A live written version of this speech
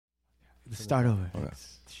Start over. Okay.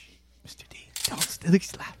 Mr. D, don't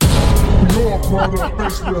slap. Your product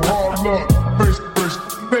faced with hard luck. Faced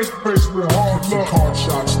with hard luck. Card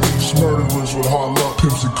shots, thieves, murderers with hard luck.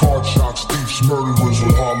 Pimps and card shots, thieves, murderers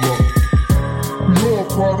with hard luck. Your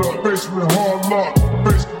product faced with hard luck.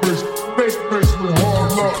 Faced with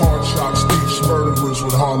hard luck. Card shots, thieves, murderers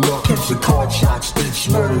with hard luck. Pimps and card shots, thieves,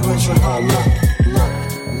 murderers with hard luck.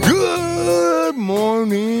 Good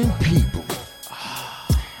morning, people.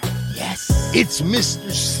 Yes. It's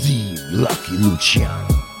Mr. Steve Lucky Luciano.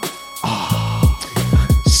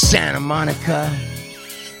 Santa Monica.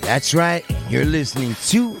 That's right. You're listening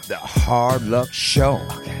to the Hard Luck Show.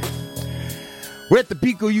 Okay. We're at the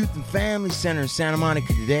Pico Youth and Family Center in Santa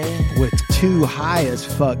Monica today. With two high as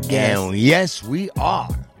fuck guests. And yes, we are.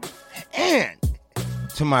 And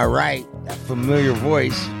to my right, that familiar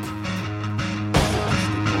voice.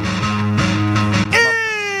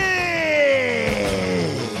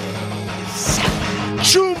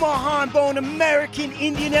 Chumahan, bone American,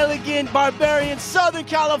 Indian elegant, barbarian, Southern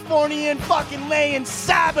Californian, fucking laying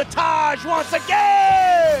sabotage once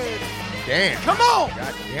again. Damn. Come on.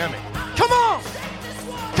 God damn it. Come on.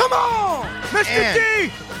 Come on. Mr.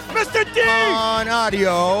 D. Mr. D. On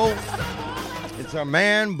audio, it's our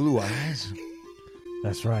man, Blue Eyes.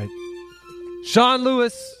 That's right. Sean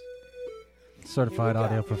Lewis, certified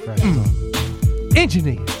audio professional.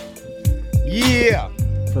 Engineer Yeah.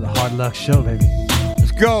 for the Hard Luck Show, baby.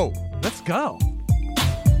 Let's go. Let's go.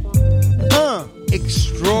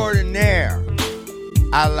 Extraordinaire.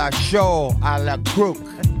 A la show, a la crook,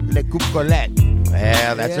 le coupe colette.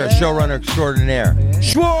 Yeah, that's our showrunner extraordinaire.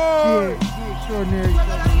 Schwartz! Extraordinary.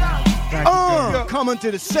 Coming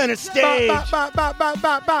to the center stage.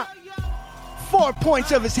 4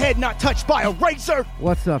 points of his head not touched by a razor.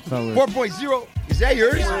 What's up, fellas? 4.0. Is that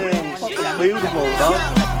yours? All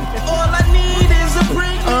I need.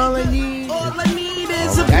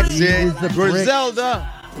 That's it. Griselda.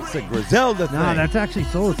 It's a Griselda thing. No, that's actually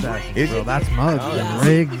Soul Assassin, Is bro. it? That's Muggs and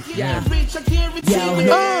Riggs. Yeah.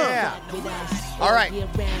 Yeah. All right. Yeah.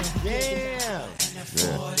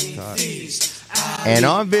 And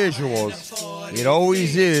on visuals, it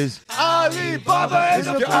always is Alibaba and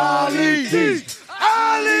the 40 Thieves.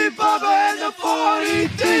 Alibaba and the 40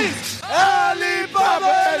 Thieves.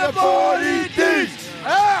 Alibaba and the 40 Thieves.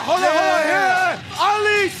 Hold on here.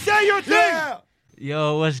 Ali, say your thing.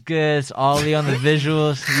 Yo, what's good? It's Ollie on the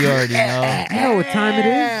visuals. You already know. You know what time it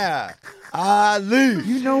is? Yeah. Ali.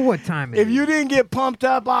 You know what time it is. If you didn't get pumped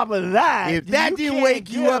up off of that, If that didn't wake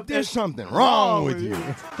you up, there's something wrong with you.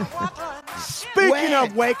 Speaking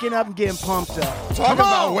of waking up and getting pumped up. Talking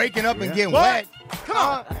about waking up and getting wet. Come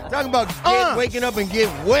on. Talking about waking up and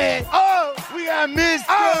getting wet. Oh, We got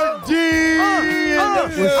Mr. D.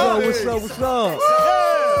 What's up?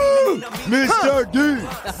 Mr. D.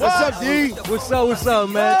 What's up, D? What's up,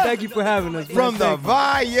 man? Thank you for having us. From the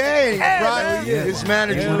Valle. He brought yeah. his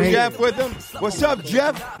manager Jeff with him. What's up,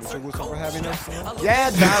 Jeff? What's up for having us? Yeah,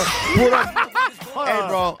 what up? Hey,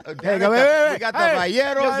 bro. We got the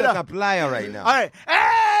Valleros at the playa right now. all right.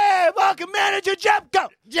 Hey, welcome, Manager Jeff. Go.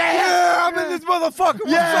 Yeah, I'm in this motherfucker.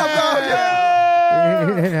 What's up,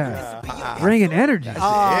 Yeah. Bringing energy.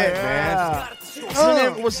 man.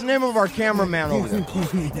 What's the name of our cameraman over there?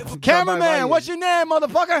 Cameraman, what's your name,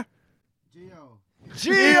 motherfucker? Gio.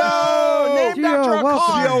 Named Gio, after a welcome.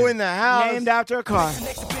 car. Gio in the house. Named after a car.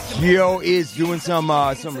 Gio is doing some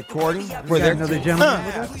recording for their Another gentleman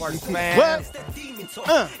with us? What?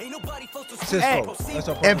 Cisco. That's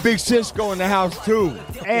our And Big Cisco in the house too.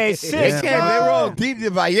 Hey, They Cisco. came. They were all deep. The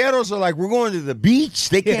Valleros are like, we're going to the beach.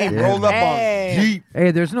 They came rolled up Hey. on Jeep.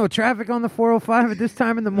 Hey, there's no traffic on the 405 at this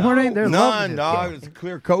time in the morning. They're loving None, it. dog. It's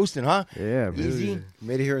clear coasting, huh? Yeah, man. Easy.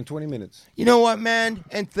 Made it here in 20 minutes. You know what, man?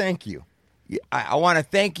 And thank you. I want to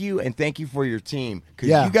thank you and thank you for your team because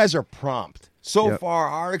Yeah. you guys are prompt. So Yep. far,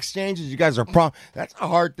 our exchanges, you guys are prompt. That's a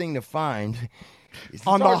hard thing to find. It's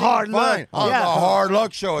On the thing to Hard find. Luck. On Yeah. the Hard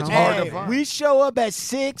Luck Show. It's hard Hey, to find. we show up at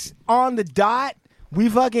 6 on the dot. We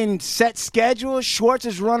fucking set schedules. Schwartz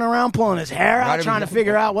is running around pulling his hair out, Right, trying to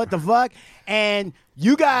figure out what the fuck. And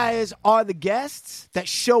you guys are the guests that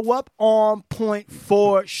show up on point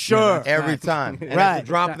for sure. Every time. And at Right. the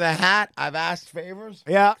drop of the hat, I've asked favors.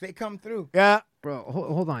 Yeah. They come through. Yeah. Bro,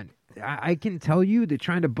 hold on. I can tell you that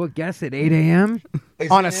trying to book guests at 8 a.m.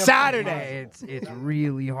 On a Saturday. It's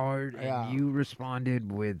really hard, and you responded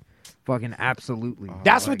with fucking absolutely.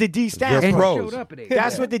 That's what the D stands They're for. pros. Showed up at 8.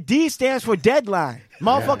 That's what the D stands for, deadline.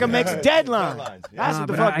 Motherfucker makes deadlines. Deadlines, That's what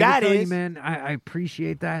the but fuck I that can tell is. you, man, I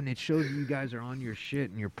appreciate that, and it shows you guys are on your shit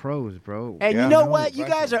and you're pros, bro. And Yeah. you know what? You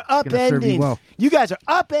guys are gonna serve you upending. well. You guys are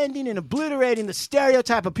upending and obliterating the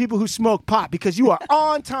stereotype of people who smoke pot because you are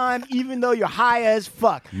on time even though you're high as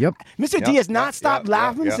fuck. Yep. Mr. D has not stopped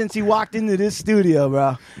laughing since he walked into this studio,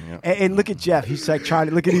 bro. And look at Jeff. He's like trying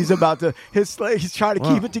to look at. He's about to. He's trying to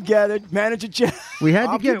keep it together. Manager Jeff. We had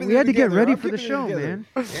I'm to get keeping it ready together. for the show, man.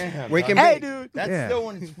 Yeah, We can Hey, be. dude. That's Yeah. still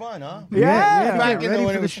when it's fun, huh? Yeah. We had to Back get in ready when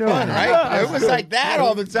for it the was show. fun, man. right? It was like that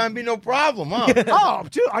all the time. Be no problem, huh? Oh,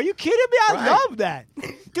 dude, are you kidding me? I Right. love that,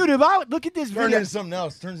 dude. If I would look at this Turns video. into something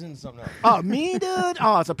else. Turns into something else. Oh, me, dude?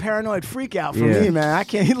 Oh, it's a paranoid freak out for Yeah. me, man. I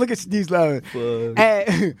can't look at Steve's love.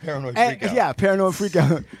 Hey, Paranoid hey, freak out. Yeah, paranoid freak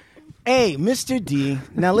out. Hey, Mr. D,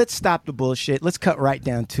 now let's stop the bullshit. Let's cut right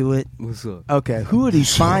down to it. What's up? Okay, who are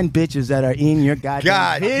these fine bitches that are in your goddamn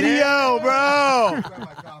God video, bro?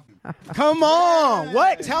 Come on.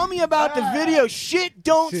 What? Tell me about the video. Shit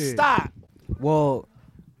don't stop. Well,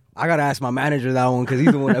 I gotta ask my manager that one because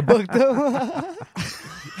he's the one that booked them.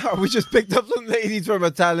 We just picked up some ladies from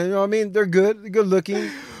Italian. You know what I mean? They're good. They're good looking.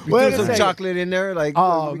 We Wait threw a some second. chocolate in there. Like,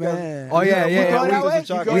 Oh, we got- man. Oh yeah, You yeah. go that way?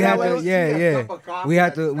 We, You go we that had way? to, yeah.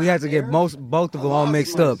 We had to get both of them all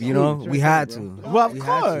mixed up. You know, we had to. Well, of We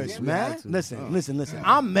had course, to. We man. had to. Listen.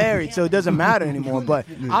 I'm married, so it doesn't matter anymore. But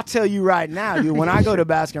I'll tell you right now, dude, when I go to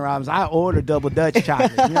Baskin Robbins, I order double Dutch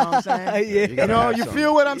chocolate. You know what I'm saying? Yeah. You know, you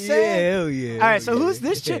feel what I'm Yeah, saying? hell yeah. All right, so who's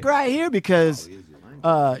this chick right here? Because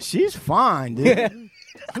she's fine, dude.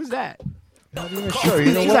 Who's that? Sure,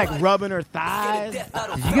 you know She's what? like rubbing her thighs. Did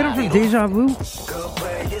you get him from Deja Vu?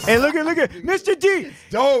 Hey, look at Mr. D.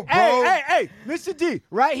 Dope, bro. Hey, Mr. D,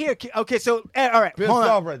 right here. Okay, so all right, Pissed hold on.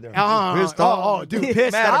 off right there. Pissed Pissed off. Oh, dude,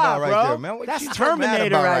 pissed Mad off, about right bro. there, man. What That's you so mad Terminator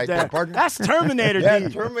about right right there, there. partner? That's Terminator, Yeah, D.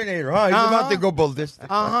 Terminator, huh? He's about to go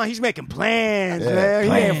ballistic. He's making plans, Yeah, man.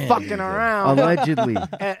 He ain't plans. fucking around. Allegedly.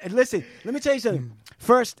 Listen, let me tell you something.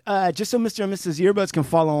 First, just so Mr. and Mrs. Earbuds can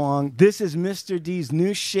follow along, this is Mr. D's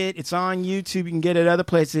new shit. It's on YouTube. You can get it other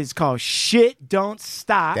places. It's called Shit Don't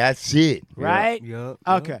Stop. That's it. Right? Yup.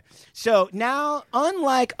 Okay. So now,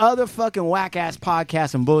 unlike other fucking whack-ass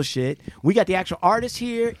podcasts and bullshit, we got the actual artist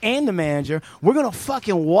here and the manager. We're going to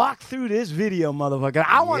fucking walk through this video, motherfucker.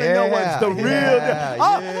 I want to know what's the real yeah, deal.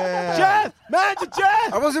 Oh, yeah. Jeff! Manager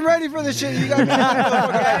Jeff! I wasn't ready for this shit. You got me.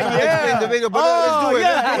 Yeah. The video, but let's do it.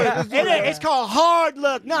 Let's do it. It's called hard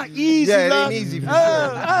luck, not easy Yeah, it ain't luck. easy for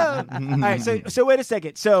All right, so wait a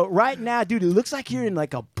second. So right now, dude, it looks like you're in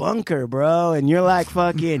like a bunker, bro, and you're like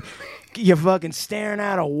you're fucking staring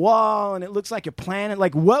at a wall, and it looks like you're planning.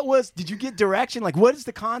 Like, did you get direction? Like, what is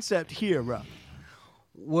the concept here, bro?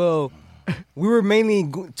 Well, we were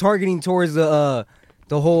mainly targeting towards the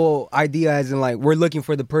whole idea, as in like we're looking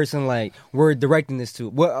for the person like we're directing this to.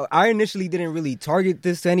 Well, I initially didn't really target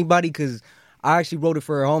this to anybody because I actually wrote it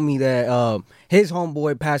for a homie that his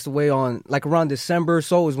homeboy passed away on like around December or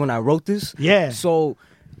so is when I wrote this. Yeah. So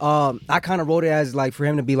I kind of wrote it as like for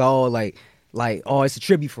him to be like, oh, it's a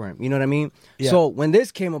tribute for him. You know what I mean? Yeah. So when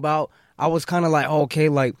this came about, I was kind of like, okay,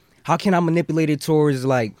 like how can I manipulate it towards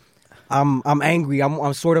like I'm angry.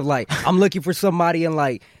 I'm sort of like I'm looking for somebody and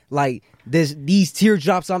like these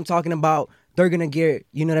teardrops I'm talking about, they're gonna get,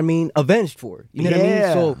 you know what I mean, avenged for. You know what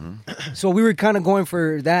I mean? So we were kind of going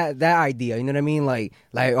for that idea. You know what I mean? Like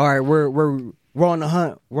all right, we're on the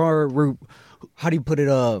hunt. We're how do you put it?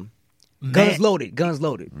 Guns loaded. You know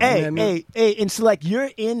what I mean? Hey, and so like you're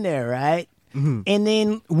in there, right? Mm-hmm. And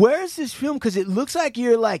then where's this film? Because it looks like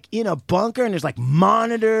you're like in a bunker and there's like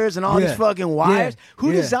monitors and all these fucking wires.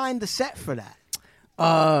 Who designed the set for that?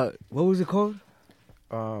 What was it called?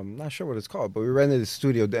 Not sure what it's called, but we rented a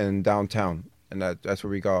studio in downtown, and that's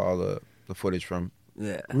where we got all the footage from.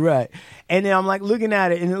 Yeah. Right. And then I'm like looking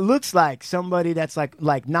at it and it looks like somebody that's like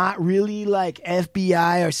not really like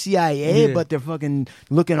FBI or CIA, but they're fucking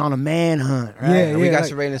looking on a manhunt, right? Yeah, And we got like-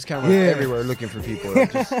 surveillance cameras everywhere looking for people,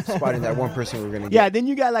 just spotting that one person we're gonna get. Yeah, then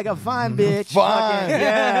you got like a fine bitch.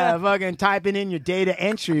 Fine. Fucking typing in your data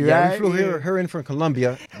entry, Yeah, right? we flew her in from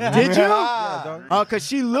Colombia. Did you? dog. Oh, because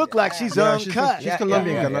she looked like she's Yeah, uncut. she's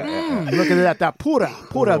Colombian. Look at that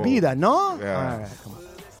pura vida, no? Yeah. All right, come on.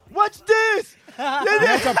 What's this?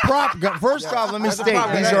 That's a prop gun. First off, let me state,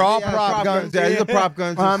 these are all prop guns. Yeah, these are prop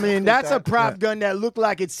guns. I mean, that's a prop gun that looked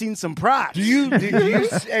like it's seen some props. Do you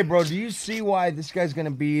hey, bro, do you see why this guy's going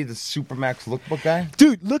to be the Supermax lookbook guy?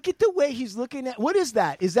 Dude, look at the way he's looking at. What is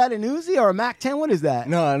that? Is that an Uzi or a Mac 10? What is that?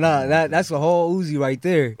 No, that's a whole Uzi right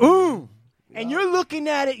there. Ooh. And you're looking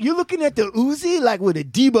at it. You're looking at the Uzi like with a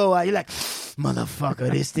Debo eye. You're like,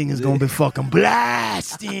 motherfucker, this thing is gonna be fucking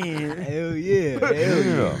blasting. Hell yeah. Hell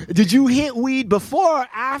yeah. Did you hit weed before or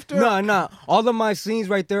after? No. All of my scenes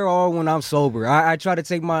right there are when I'm sober. I try to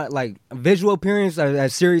take my like visual appearance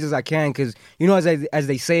as serious as I can, because you know, as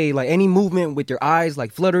they say, like any movement with your eyes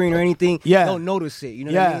like fluttering or anything, don't notice it. You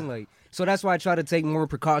know what I mean? Like, so that's why I try to take more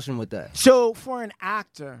precaution with that. So for an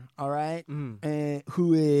actor, all right,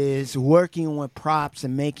 who is working with props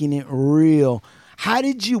and making it real,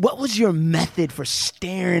 what was your method for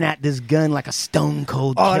staring at this gun like a stone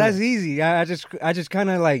cold killer? Oh, that's easy. I just kind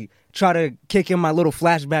of like try to kick in my little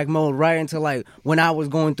flashback mode right into like when I was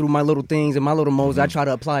going through my little things and my little modes. I try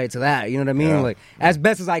to apply it to that. You know what I mean? Like as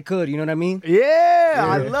best as I could. You know what I mean? Yeah,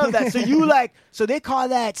 I love that. So they call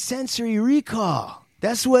that sensory recall.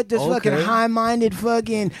 That's what this fucking high-minded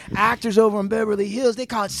fucking actors over in Beverly Hills, they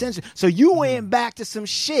call it sensory. So you went back to some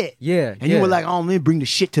shit. Yeah. And you were like, oh, let me bring the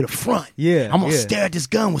shit to the front. Yeah. I'm going to stare at this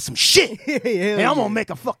gun with some shit. And I'm going to make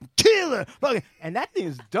a fucking killer. And that thing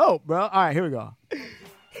is dope, bro. All right, here we go.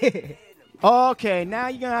 Okay, now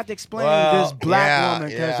you're going to have to explain this black woman,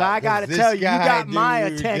 because I got to tell you, you got my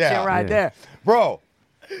attention right there. Bro.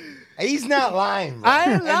 He's not lying, bro.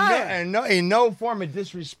 I ain't lying. And in no form of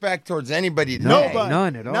disrespect towards anybody today. Nobody.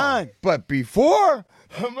 None at all. None. But before,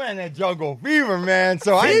 I'm in that jungle fever, man.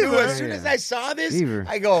 So I knew as soon as I saw this,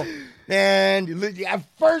 I go, man,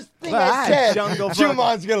 first thing I said,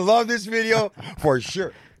 Chumahan's going to love this video for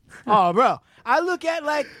sure. Oh, bro. I look at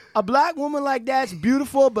like a black woman like that's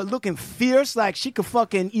beautiful, but looking fierce, like she could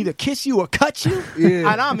fucking either kiss you or cut you.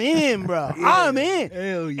 And I'm in, bro. I'm in.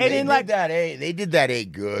 Hell yeah. And then like that A, they did that A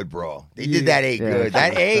good, bro. They did that A good.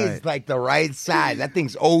 That A is like the right size. That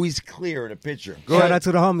thing's always clear in the picture. Shout out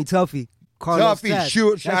to the homie Tuffy.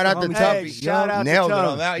 Tuffy, shout out to Tuffy. Hey, shout out Nailed to it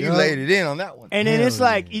on that. You laid it in on that one. And then it's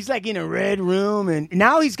like he's like in a red room, and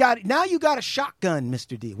now you got a shotgun,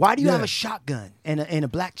 Mr. D. Why do you have a shotgun and a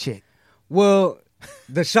black chick? Well,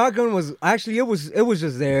 the shotgun was actually it was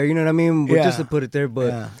just there, you know what I mean? But just to put it there,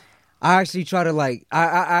 but I actually try to like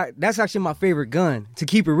I that's actually my favorite gun, to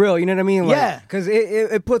keep it real, you know what I mean? Like, because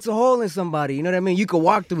it puts a hole in somebody, you know what I mean? You could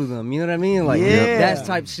walk through them, you know what I mean? Like that's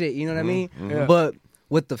type shit, you know what I mean? But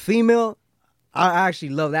with the female, I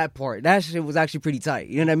actually love that part. That shit was actually pretty tight,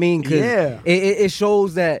 you know what I mean? Because it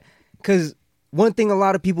shows that, because one thing a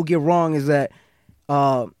lot of people get wrong is that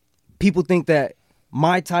people think that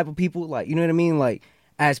my type of people, like, you know what I mean? Like,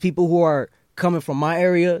 as people who are coming from my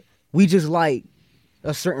area, we just like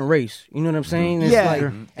a certain race. You know what I'm saying? It's like,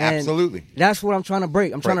 absolutely. That's what I'm trying to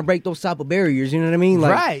break. I'm trying to break those type of barriers. You know what I mean?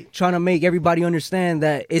 Like, trying to make everybody understand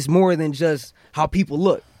that it's more than just how people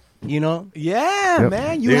look. You know? Yeah,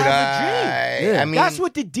 man. You have a dream. I mean, that's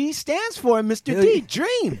what the D stands for, Mr. D.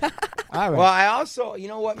 Dream. All right. Well, I also, you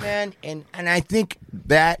know what, man? And I think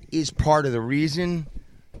that is part of the reason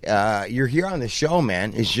you're here on the show,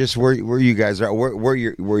 man. It's just where you guys are, where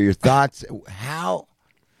your thoughts, how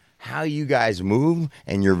you guys move,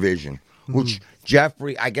 and your vision. Which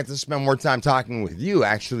Jeffrey, I get to spend more time talking with you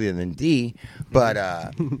actually than D, but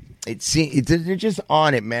they're just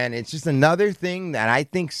on it, man. It's just another thing that I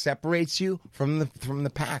think separates you from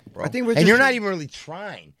the pack, bro. I think and you're not even really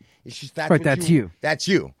trying. It's just that's you. That's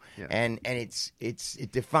you. Yeah. And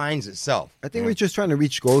it defines itself. I think we're just trying to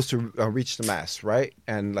reach goals to reach the mass, right?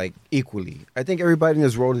 And like equally. I think everybody in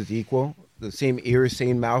this world is equal. The same ears,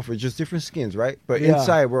 same mouth, or just different skins, right? But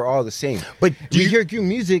inside, we're all the same. But you hear your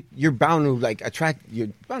music, you're bound to attract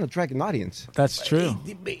an audience. That's true.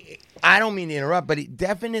 I don't mean to interrupt, but it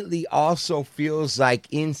definitely also feels like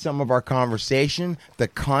in some of our conversation, the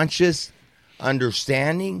conscious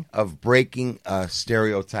understanding of breaking a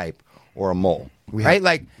stereotype or a mold, right?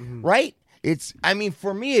 Like, right? It's, I mean,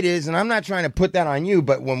 for me it is, and I'm not trying to put that on you,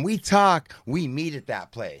 but when we talk, we meet at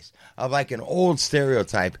that place of like an old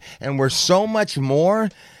stereotype, and we're so much more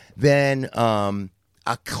than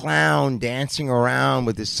a clown dancing around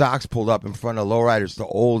with his socks pulled up in front of lowriders to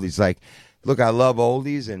oldies. Like, look, I love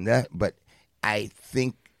oldies and that, but I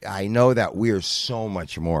think I know that we are so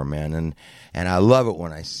much more, man, and I love it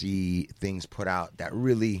when I see things put out that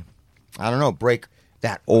really, I don't know, break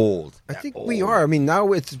that old. I think we are. I mean,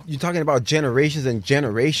 now you're talking about generations and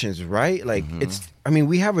generations, right? Like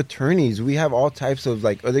we have attorneys, we have all types of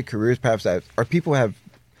like other careers perhaps that our people have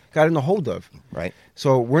gotten a hold of, right?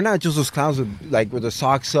 So we're not just those clowns with the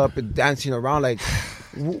socks up and dancing around. Like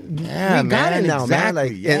we got it now, man.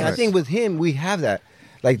 Like, and I think with him, we have that.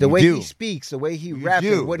 Like the way he speaks, the way he raps,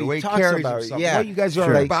 and what he talks about. Yeah, what you guys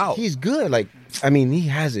are about. He's good. Like, I mean, he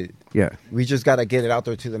has it. Yeah, we just got to get it out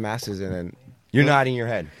there to the masses, and then You're nodding your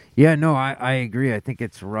head. Yeah, no, I agree. I think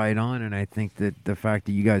it's right on, and I think that the fact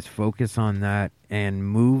that you guys focus on that and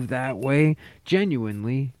move that way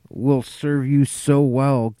genuinely will serve you so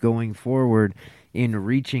well going forward in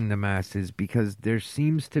reaching the masses, because there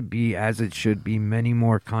seems to be, as it should be, many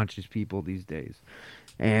more conscious people these days,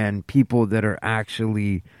 and people that are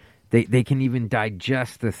actually, they can even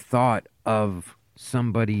digest the thought of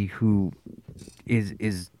somebody who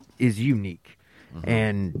is unique. Mm-hmm.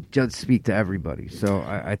 And just speak to everybody. So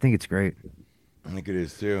I think it's great. I think it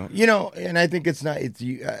is too. You know, and I think it's not. It's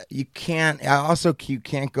you can't. Also, you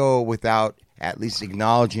can't go without at least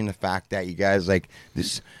acknowledging the fact that you guys like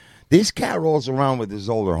this. This cat rolls around with his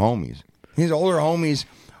older homies. His older homies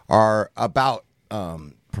are about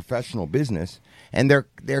professional business, and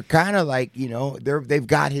they're kind of like, you know, they've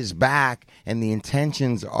got his back, and the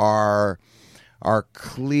intentions are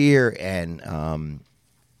clear, and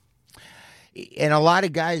a lot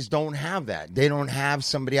of guys don't have that. They don't have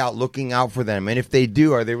somebody out looking out for them. And if they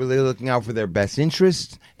do, are they really looking out for their best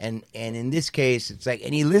interests? And in this case, it's like,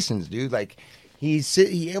 and he listens, dude. Like, he's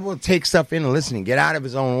able to take stuff in and listen and get out of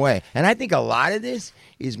his own way. And I think a lot of this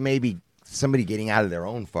is maybe somebody getting out of their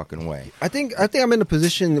own fucking way. I think I'm in a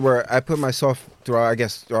position where I put myself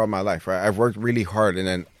throughout my life, right? I've worked really hard, and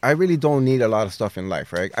then I really don't need a lot of stuff in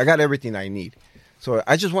life, right? I got everything I need. So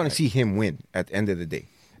I just want to see him win at the end of the day.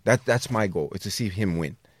 That's my goal, is to see him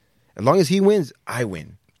win. As long as he wins, I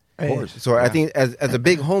win. Of course. So I think as a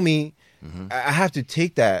big homie, I have to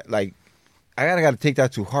take that, like, I gotta take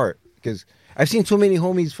that to heart, because I've seen too many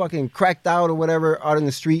homies fucking cracked out or whatever out in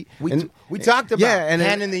the street. We talked about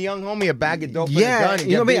handing the young homie a bag of dope and a gun. And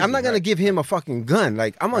you know what I mean? I'm not gonna give him a fucking gun.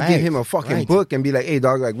 Like, I'm gonna give him a fucking book and be like, hey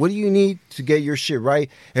dog, like, what do you need to get your shit right?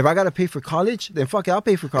 If I gotta pay for college, then fuck it, I'll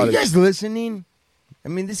pay for college. Are you guys listening? I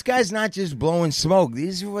mean, this guy's not just blowing smoke.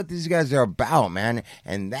 These are what these guys are about, man.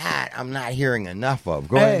 And that I'm not hearing enough of.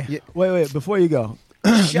 Go ahead. Wait, before you go.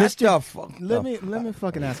 Shut the fuck Let me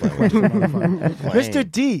fucking ask a question, motherfucker.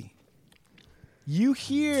 Mr. D,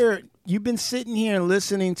 you've been sitting here and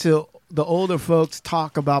listening to the older folks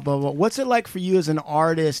talk about blah, blah, blah. What's it like for you as an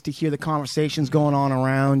artist to hear the conversations going on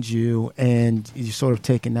around you and you're sort of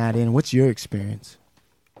taking that in? What's your experience?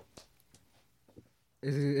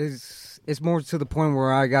 It's more to the point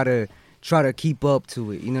where I gotta try to keep up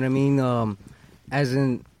to it. You know what I mean? As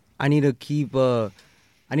in, I need to keep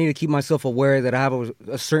myself aware that I have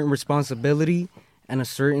a certain responsibility and a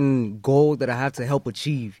certain goal that I have to help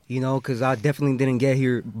achieve. You know, because I definitely didn't get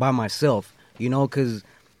here by myself. You know, because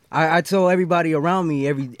I tell everybody around me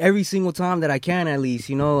every single time that I can, at least,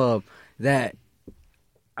 you know, that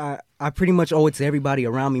I pretty much owe it to everybody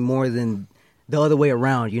around me more than the other way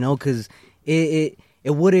around. You know, because it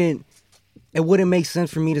wouldn't make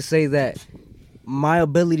sense for me to say that my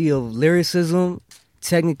ability of lyricism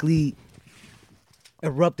technically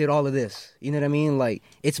erupted all of this. You know what I mean? Like,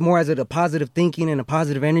 it's more as a positive thinking and a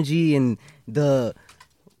positive energy, and the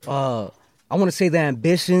I want to say the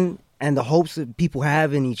ambition and the hopes that people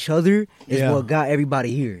have in each other is what got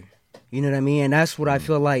everybody here. You know what I mean? And that's what I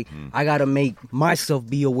feel like I got to make myself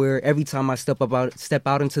be aware every time I step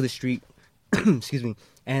out into the street. Excuse me.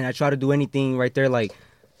 And I try to do anything right there, like,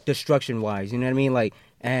 destruction wise, you know what I mean? Like,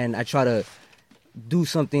 and I try to do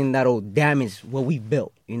something that'll damage what we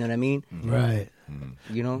built, you know what I mean? Right.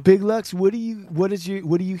 You know? Big Lux, what do you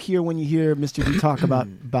hear when you hear Mr. D talk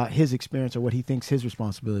about his experience or what he thinks his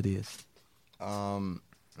responsibility is? I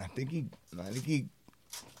think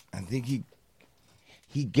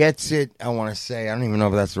he gets it. I want to say, I don't even know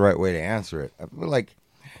if that's the right way to answer it. I feel like,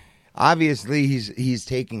 obviously, he's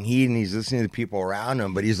taking heed and he's listening to the people around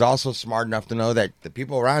him, but he's also smart enough to know that the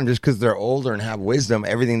people around him, just because they're older and have wisdom,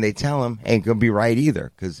 everything they tell him ain't going to be right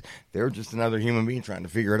either, because they're just another human being trying to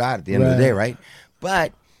figure it out at the end of the day, right?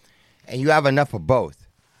 But, and you have enough of both.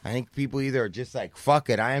 I think people either are just like, fuck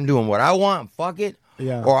it, I am doing what I want, fuck it,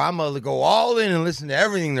 or I'm going to go all in and listen to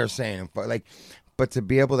everything they're saying. But to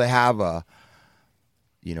be able to have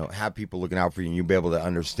have people looking out for you and you be able to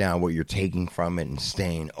understand what you're taking from it and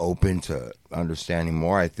staying open to understanding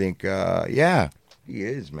more, I think, he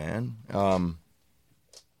is, man.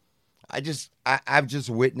 I've just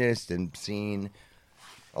witnessed and seen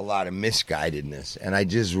a lot of misguidedness. And I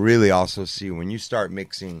just really also see when you start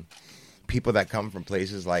mixing people that come from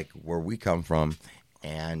places like where we come from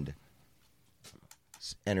and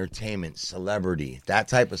entertainment, celebrity, that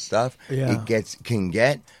type of stuff, it can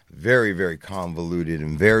get very, very convoluted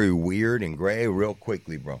and very weird and gray real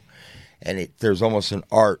quickly, bro. And there's almost an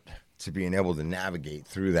art to being able to navigate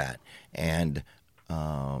through that. And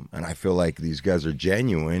I feel like these guys are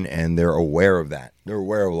genuine and they're aware of that. They're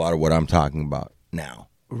aware of a lot of what I'm talking about now.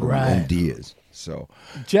 than Dee is. So,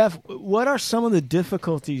 Jeff, what are some of the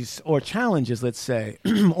difficulties or challenges, let's say,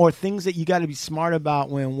 or things that you got to be smart about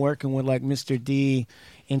when working with like Mr. D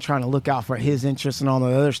and trying to look out for his interests and all the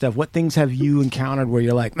other stuff? What things have you encountered where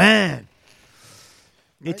you're like, man,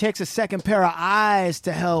 it takes a second pair of eyes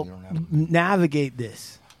to help navigate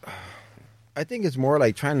this? I think it's more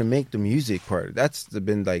like trying to make the music part. That's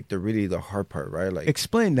been like the hard part, right? Like,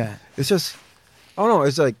 explain that. It's just, I don't know.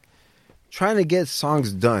 It's like trying to get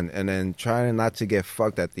songs done and then trying not to get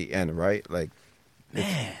fucked at the end, right? Like,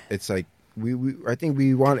 man, it's like I think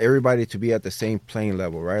we want everybody to be at the same playing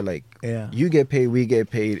level, right? Like, yeah, you get paid, we get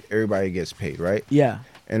paid, everybody gets paid, right? Yeah.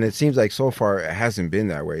 And it seems like so far it hasn't been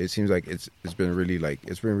that way. It seems like it's been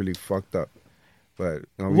really fucked up. But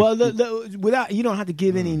without, you don't have to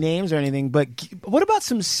give any names or anything. But what about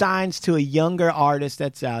some signs to a younger artist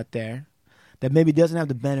that's out there that maybe doesn't have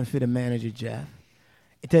the benefit of Manager Jeff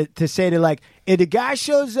to say to like, if the guy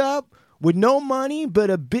shows up with no money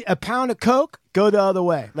but a pound of coke, go the other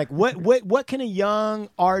way. Like what can a young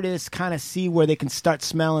artist kind of see where they can start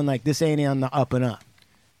smelling like this ain't on the up and up?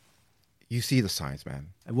 You see the signs, man.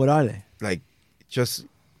 What are they? Like, just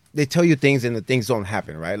they tell you things and the things don't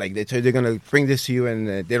happen, right? Like they tell you they're gonna bring this to you and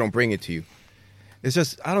they don't bring it to you. It's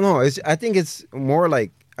just, I don't know. I think it's more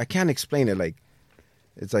like, I can't explain it. Like,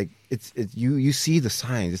 it's like you see the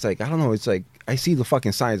signs. It's like, I don't know. It's like I see the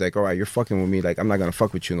fucking signs. Like, all right, you're fucking with me. Like, I'm not gonna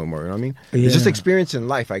fuck with you no more. You know what I mean? Yeah. It's just experience in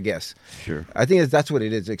life, I guess. Sure. I think that's what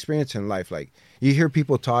it is. Experience in life. Like, you hear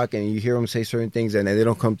people talk and you hear them say certain things and then they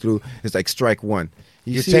don't come through. It's like strike one.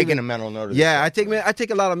 You're taking a mental note of Yeah, I take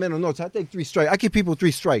a lot of mental notes. I take 3 strikes. I give people 3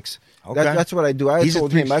 strikes. Okay. That's what I do. He's a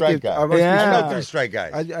 3-strike guy. I know 3-strike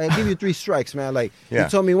guys. I give you 3 strikes, man. Like, you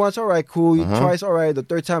told me once, all right, cool. Twice, all right. The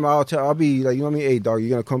third time, I'll be like, you know what I mean? Hey, dog, you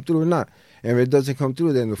gonna come through or not? And if it doesn't come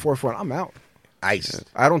through, then the 4th one, I'm out. Ice.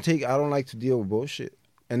 I don't like to deal with bullshit.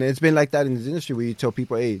 And it's been like that in this industry where you tell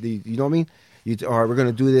people, hey, you know what I mean? All right, we're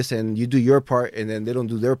gonna do this, and you do your part, and then they don't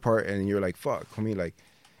do their part, and you're like, fuck. I mean, like,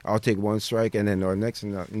 I'll take 1 strike, and then the next,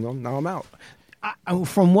 and now I'm out.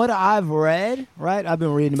 From what I've read, right? I've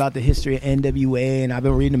been reading about the history of NWA, and I've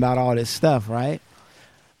been reading about all this stuff, right?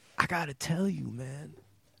 I gotta tell you, man,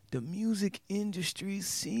 the music industry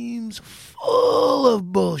seems full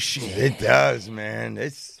of bullshit. It does, man.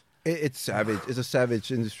 It's savage. It's a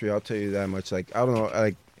savage industry. I'll tell you that much. Like, I don't know,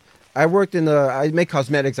 like, I worked I make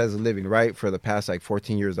cosmetics as a living, right? For the past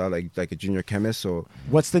 14 years, I like a junior chemist. So,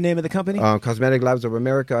 what's the name of the company? Cosmetic Labs of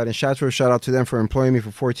America out in Chatsworth. Shout out to them for employing me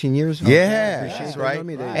for 14 years. Yeah, that's right.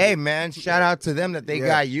 Hey, man, shout out to them that they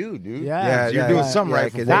got you, dude. Yeah, you're doing something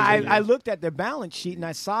right. I looked at their balance sheet and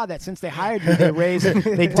I saw that since they hired you,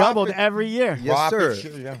 they doubled every year. Yes,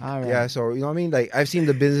 sir. All right. Yeah, so you know what I mean. Like, I've seen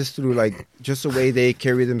the business through like just the way they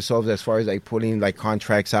carry themselves as far as like putting like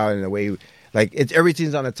contracts out in a way. Like,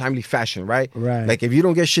 everything's on a timely fashion, right? Right. Like, if you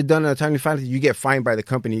don't get shit done in a timely fashion, you get fined by the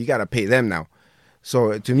company. You got to pay them now.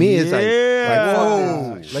 So, to me, it's like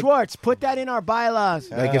whoa. Like, Schwartz, put that in our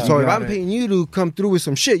bylaws. Like, if I'm paying you to come through with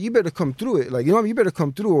some shit, you better come through it. Like, you know what I mean? You better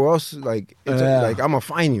come through or else, like, like I'm going to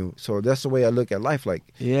fine you. So, that's the way I look at life. Like,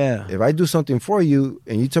 if I do something for you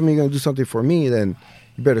and you tell me you're going to do something for me, then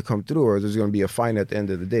you better come through or there's going to be a fine at the end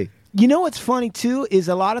of the day. You know what's funny, too, is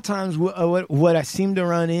a lot of times what I seem to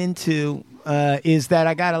run into is that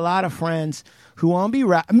I got a lot of friends who want to be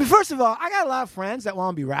rappers. I mean, first of all, I got a lot of friends that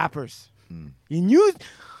want to be rappers. Now,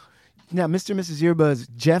 Mr. and Mrs. Earbuds,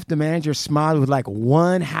 Jeff, the manager, smiled with like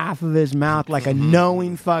one half of his mouth, like a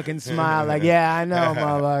knowing fucking smile. Like, yeah, I know,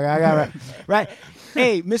 motherfucker. I got right.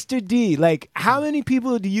 Hey, Mr. D, like, how many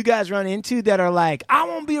people do you guys run into that are like,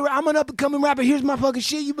 I'm an up-and-coming rapper, here's my fucking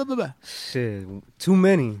shit, you blah, blah, blah. Shit, too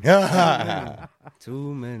many.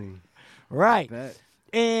 Too many. Right.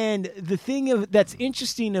 And the thing that's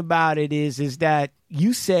interesting about it is that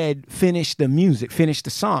you said finish the music, finish the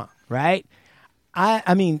song, right?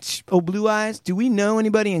 I mean, Blue Eyes, do we know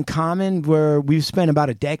anybody in common where we've spent about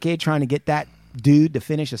a decade trying to get that dude to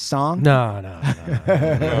finish a song? No. Not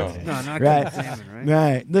right. Salmon, right?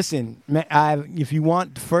 Right. Listen, if you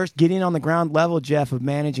want first get in on the ground level, Jeff, of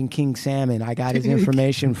managing King Salmon, I got his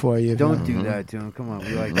information for you. Don't do that to him. Come on,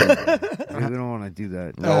 we like that. We don't want to do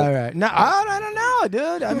that. No. All right. No, I don't know,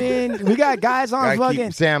 dude. I mean, we got guys on fucking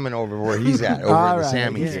keep Salmon over where he's at, over in the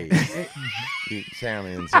salmon cage. Keep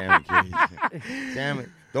Salmon in salmon cage.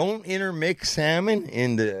 Salmon. Don't intermix salmon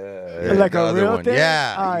in the like the a other real one. thing.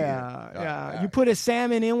 Yeah. Oh yeah. You put a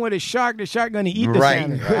salmon in with a shark, the shark gonna eat the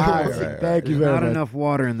salmon. Thank you very much. Not enough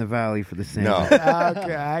water in the valley for the salmon. No.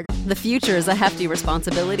 Okay. The future is a hefty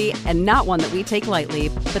responsibility and not one that we take lightly.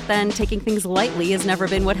 But then taking things lightly has never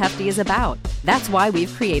been what Hefty is about. That's why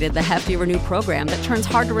we've created the Hefty Renew program that turns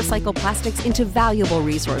hard-to-recycle plastics into valuable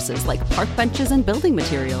resources like park benches and building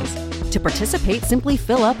materials. To participate, simply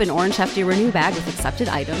fill up an orange Hefty Renew bag with accepted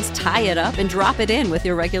items, tie it up, and drop it in with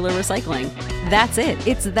your regular recycling. That's it.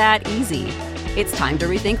 It's that easy. It's time to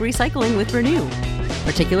rethink recycling with Renew.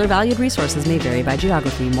 Particular valued resources may vary by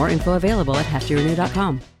geography. More info available at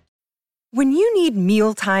heftyrenew.com. When you need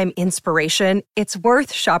mealtime inspiration, it's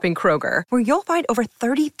worth shopping Kroger, where you'll find over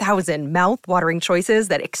 30,000 mouth-watering choices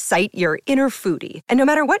that excite your inner foodie. And no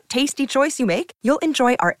matter what tasty choice you make, you'll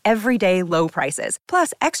enjoy our everyday low prices,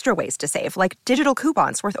 plus extra ways to save, like digital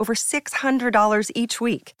coupons worth over $600 each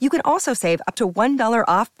week. You can also save up to $1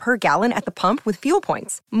 off per gallon at the pump with fuel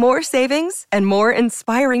points. More savings and more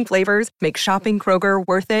inspiring flavors make shopping Kroger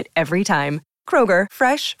worth it every time. Kroger,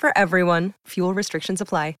 fresh for everyone. Fuel restrictions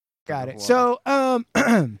apply. Got it. So, what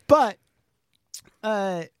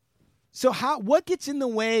gets in the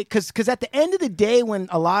way? Because at the end of the day, when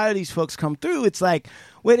a lot of these folks come through, it's like,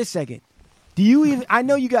 wait a second. I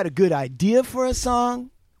know you got a good idea for a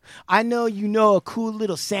song. I know you know a cool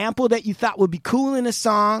little sample that you thought would be cool in a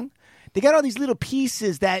song. They got all these little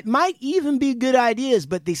pieces that might even be good ideas,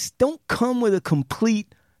 but they don't come with a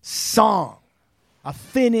complete song, a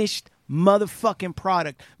finished motherfucking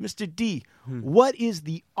product. Mr. D, what is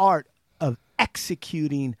the art of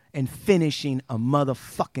executing and finishing a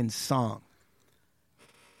motherfucking song?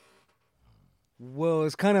 Well,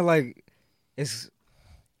 it's kind of like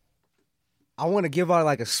I want to give out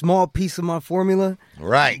like a small piece of my formula,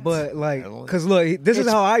 right? But like, cause look, this is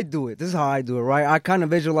how I do it. Right? I kind of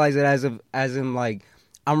visualize it as in like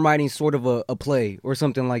I'm writing sort of a play or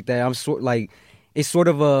something like that.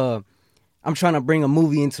 I'm trying to bring a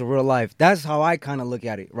movie into real life. That's how I kind of look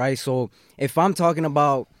at it, right? So if I'm talking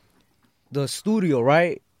about the studio,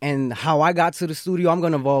 right, and how I got to the studio, I'm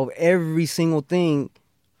going to involve every single thing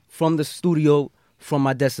from the studio, from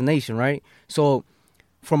my destination, right? So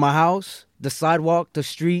from my house, the sidewalk, the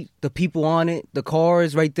street, the people on it, the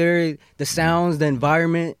cars right there, the sounds, the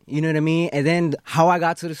environment, you know what I mean? And then how I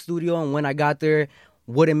got to the studio and when I got there,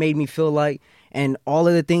 what it made me feel like. And all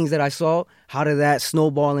of the things that I saw, how did that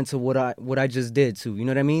snowball into what I just did too? You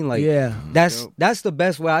know what I mean? Like, yeah, that's the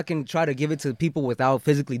best way I can try to give it to people without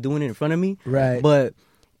physically doing it in front of me. Right. But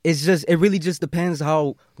it really just depends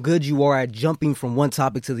how good you are at jumping from one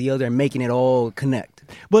topic to the other and making it all connect.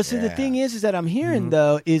 But see, the thing is that I'm hearing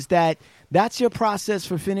though is that that's your process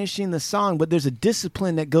for finishing the song, but there's a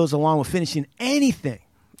discipline that goes along with finishing anything.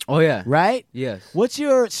 Oh, yeah. Right? Yes. What's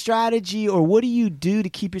your strategy or what do you do to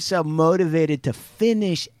keep yourself motivated to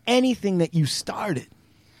finish anything that you started?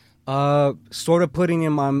 Sort of putting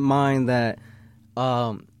in my mind that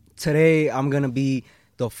today I'm going to be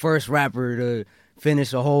the first rapper to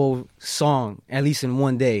finish a whole song, at least in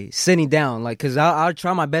one day. Sitting down, like, because I'll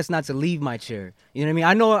try my best not to leave my chair. You know what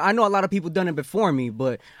I mean? I know a lot of people done it before me,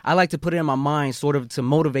 but I like to put it in my mind sort of to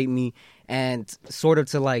motivate me and sort of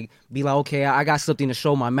to like be like, okay, I got something to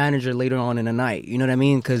show my manager later on in the night. You know what I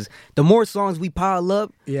mean? Because the more songs we pile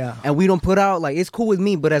up and we don't put out, like, it's cool with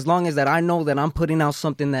me, but as long as that I know that I'm putting out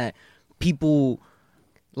something that people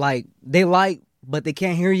like, they like, but they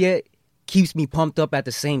can't hear yet, keeps me pumped up at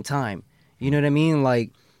the same time. You know what I mean?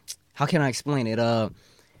 Like, how can I explain it?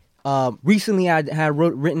 Recently I had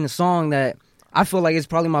written a song that I feel like it's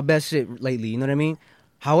probably my best shit lately. You know what I mean?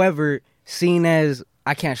 However, seeing as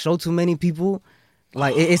I can't show too many people,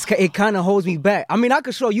 like it kind of holds me back. I mean, I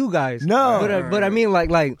could show you guys, but I mean, like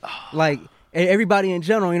everybody in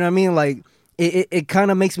general. You know what I mean? Like it kind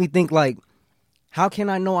of makes me think like, how can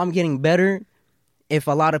I know I'm getting better if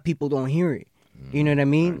a lot of people don't hear it? You know what I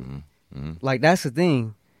mean? Like, that's the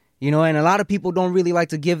thing, you know. And a lot of people don't really like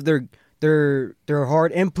to give their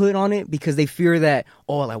hard input on it because they fear that,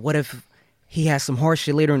 oh, like, what if he has some hard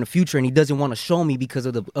shit later in the future and he doesn't want to show me because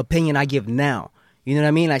of the opinion I give now. You know what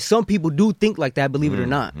I mean? Like, some people do think like that, believe it or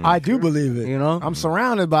not. I do believe it. You know? I'm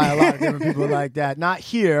surrounded by a lot of different people like that. Not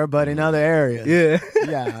here, but in other areas.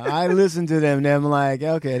 Yeah, I listen to them and I'm like,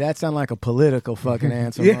 okay, that sounds like a political fucking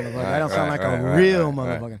answer, motherfucker. That don't sound like a real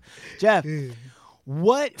motherfucker. Jeff,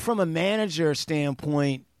 what, from a manager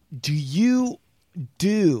standpoint, do you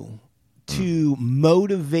do to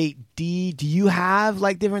motivate D? Do you have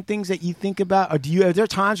like different things that you think about? Or are there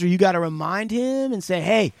times where you got to remind him and say,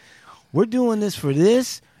 hey, we're doing this for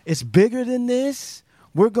this. It's bigger than this.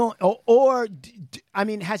 We're going, I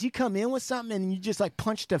mean, has he come in with something and you just like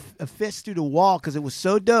punched a fist through the wall because it was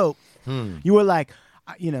so dope? You were like,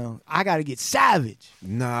 you know, I got to get savage.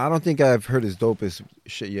 Nah, I don't think I've heard his dopest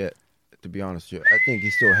shit yet, to be honest with you. I think he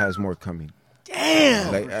still has more coming.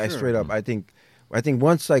 Damn. Like, I straight up, I think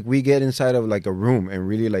once like we get inside of like a room and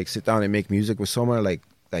really like sit down and make music with someone, like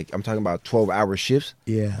like I'm talking about 12-hour shifts.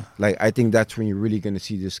 Yeah. Like I think that's when you're really gonna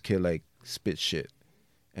see this kid like spit shit,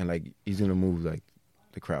 and like he's gonna move like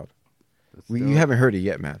the crowd. You haven't heard it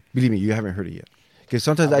yet, man. Believe me, you haven't heard it yet. Because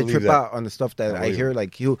sometimes I trip out on the stuff that I hear.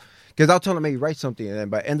 Like because I'll tell him, hey, write something, and then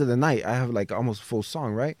by the end of the night, I have like almost a full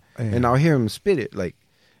song, right? Yeah. And I'll hear him spit it, like,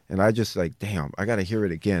 and I just like, damn, I gotta hear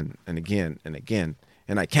it again and again and again,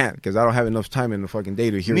 and I can't because I don't have enough time in the fucking day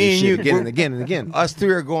to hear this shit again and again and again. Us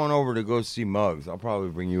three are going over to go see Muggs. I'll probably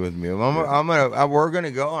bring you with me. We're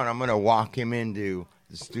gonna go, and I'm gonna walk him into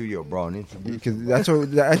the studio, bro, and introduce. Because that's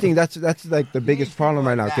what I think. That's like the biggest problem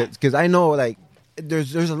right now. Because I know like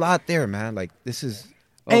there's a lot there, man. Like this is.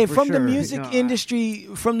 Hey, from the music industry,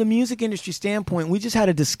 from the music industry standpoint, we just had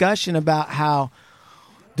a discussion about how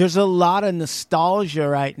there's a lot of nostalgia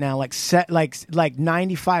right now. Like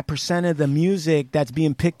 95% of the music that's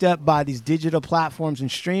being picked up by these digital platforms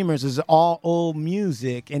and streamers is all old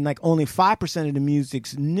music, and like only 5% of the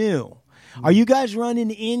music's new. Are you guys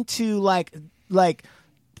running into like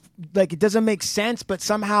it doesn't make sense, but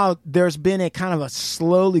somehow there's been a kind of a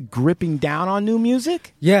slowly gripping down on new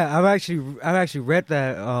music? Yeah, I've actually read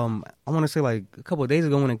that. I want to say like a couple of days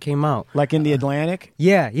ago when it came out, like in the Atlantic.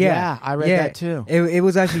 Yeah, I read that too. It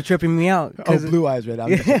was actually tripping me out. Blue Eyes read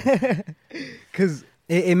it. Because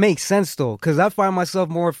it makes sense though. Because I find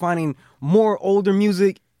myself finding more older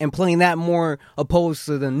music and playing that more opposed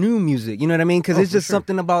to the new music. You know what I mean? Because it's just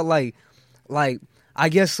something about like I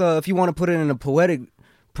guess if you want to put it in a poetic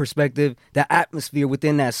perspective, the atmosphere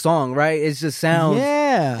within that song, right? It just sounds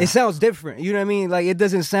it sounds different. You know what I mean? Like it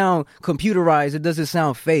doesn't sound computerized, it doesn't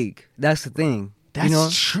sound fake. That's the thing.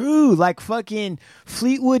 That's true. Like fucking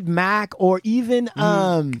Fleetwood Mac, or even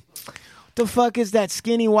the fuck is that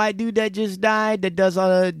skinny white dude that just died that does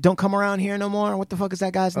Don't Come Around Here No More? What the fuck is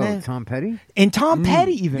that guy's name? Tom Petty? And Tom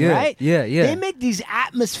Petty even, right? Yeah. They make these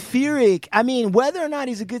atmospheric, I mean, whether or not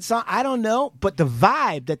he's a good song, I don't know, but the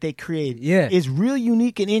vibe that they create is really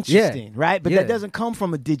unique and interesting, right? But that doesn't come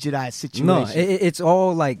from a digitized situation. No, it's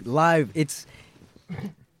all like live. It's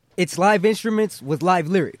live instruments with live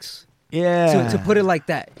lyrics. Yeah. To put it like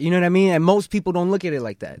that. You know what I mean? And most people don't look at it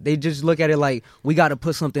like that. They just look at it like, we got to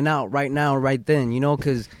put something out right now, right then, you know?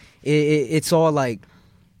 Because it's all like,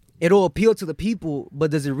 it'll appeal to the people,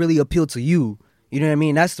 but does it really appeal to you? You know what I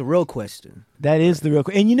mean? That's the real question. That is the real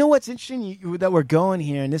question. And you know what's interesting that we're going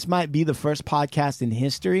here, and this might be the first podcast in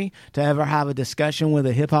history to ever have a discussion with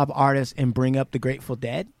a hip-hop artist and bring up the Grateful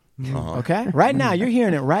Dead. Okay? Right now, you're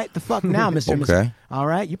hearing it right the fuck now, Mr. Okay. All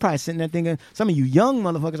right? You're probably sitting there thinking, some of you young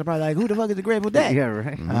motherfuckers are probably like, who the fuck is the Grateful Dead? Yeah,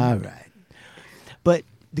 right. All right. But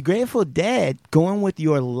the Grateful Dead, going with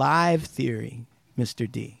your live theory,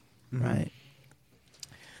 Mr. D, right?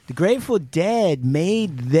 The Grateful Dead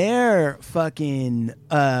made their fucking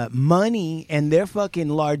money and their fucking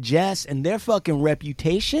largesse and their fucking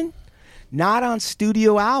reputation not on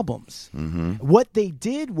studio albums. What they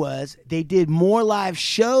did was they did more live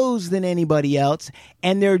shows than anybody else,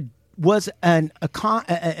 and there was an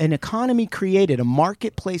economy created, a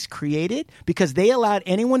marketplace created, because they allowed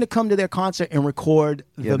anyone to come to their concert and record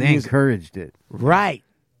the they music. Encouraged it. Right.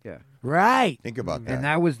 Yeah. Right. Think about that. And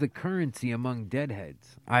that was the currency among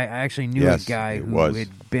Deadheads. I actually knew a guy who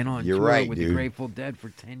had been on tour with the Grateful Dead for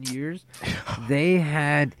 10 years. They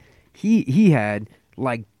had, he had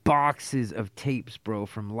like boxes of tapes, bro,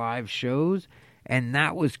 from live shows, and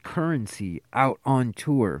that was currency out on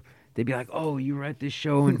tour. They'd be like, "Oh, you were at this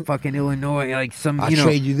show in fucking Illinois, like some, I'll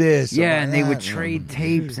trade you this." Yeah, and they would trade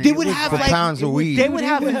tapes. And they would have like pounds of weed. They would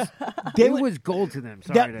have. It was gold to them.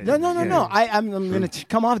 Sorry. No. I'm going to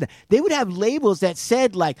come off that. They would have labels that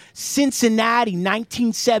said like Cincinnati,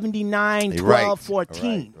 1979, 12,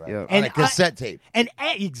 14. Right. Yeah. And on a cassette tape. And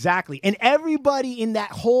exactly. And everybody in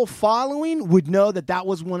that whole following would know that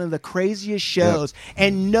was one of the craziest shows. Yep.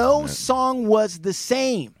 And no song was the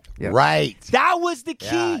same. Yep. Right. That was the key.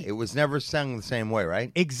 Yeah, it was never sung the same way,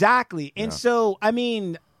 right? Exactly. And so, I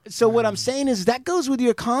mean, what I'm saying is that goes with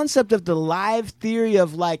your concept of the live theory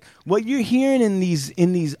of like what you're hearing in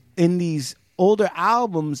these older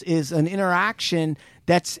albums is an interaction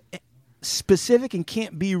that's specific and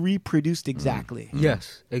can't be reproduced exactly.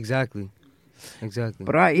 Yes, exactly.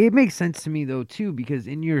 But it makes sense to me though too, because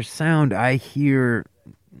in your sound I hear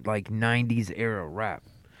like 90s era rap.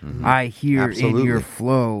 I hear in your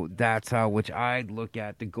flow, that's how, which I'd look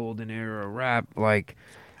at the golden era rap, like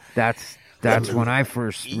that's when I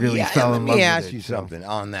first really fell in love with it. Let me ask you something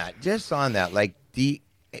on that, just on that, like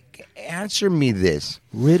answer me this.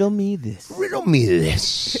 Riddle me this,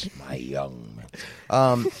 my young man.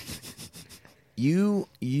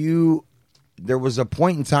 There was a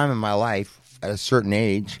point in time in my life at a certain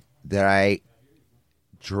age that I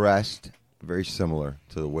dressed very similar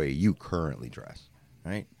to the way you currently dress,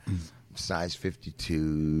 right? Size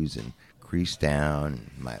 52s and crease down,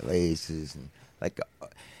 my laces, and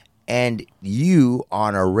and you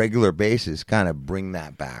on a regular basis kind of bring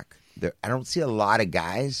that back. I don't see a lot of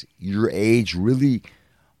guys your age really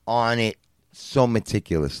on it so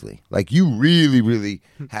meticulously. Like you really, really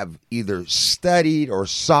have either studied or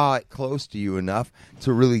saw it close to you enough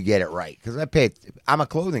to really get it right. Because I'm a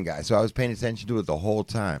clothing guy, so I was paying attention to it the whole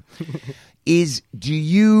time. Are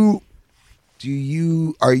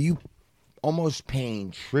you almost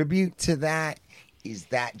paying tribute to that? Is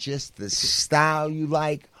that just the style you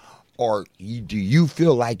like? Or do you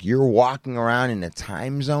feel like you're walking around in a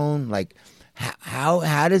time zone? Like,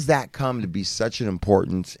 how does that come to be such an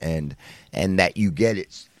importance and that you get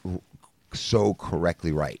it so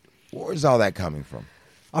correctly right? Where's all that coming from?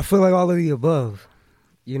 I feel like all of the above,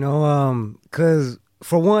 because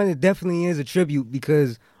for one, it definitely is a tribute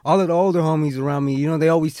because all of the older homies around me, they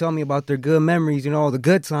always tell me about their good memories, the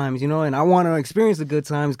good times, and I want to experience the good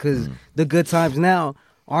times because the good times now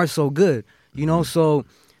are so good, so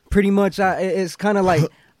pretty much it's kind of like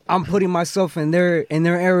I'm putting myself in their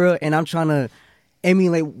era and I'm trying to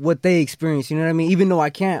emulate what they experience, you know what I mean? Even though I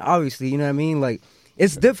can't, obviously, you know what I mean? Like,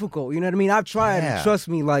 it's difficult, you know what I mean? I've tried, trust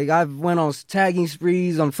me, like, I've went on tagging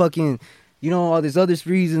sprees, on fucking, all these other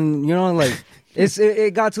sprees, and, like,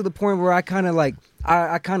 it got to the point where I kind of, like,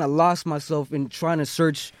 I kind of lost myself in trying to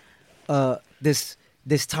search this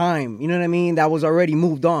time, you know what I mean? That was already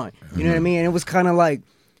moved on, you know what I mean? And it was kind of like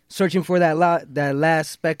searching for that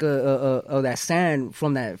last speck of that sand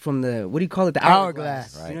from the what do you call it, the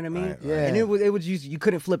hourglass, right, you know what I mean? Right. Yeah. And it was just, you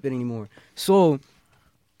couldn't flip it anymore. So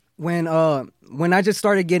when I just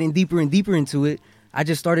started getting deeper and deeper into it, I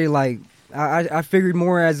just started like I figured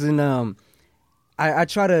more as in I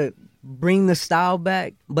try to bring the style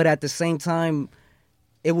back, but at the same time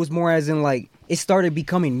it was more as in like it started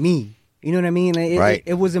becoming me. You know what I mean? Right.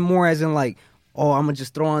 It wasn't more as in like, oh, I'm gonna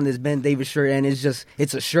just throw on this Ben Davis shirt and it's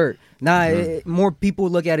a shirt. Nah, more people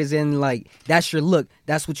look at it as in like, that's your look.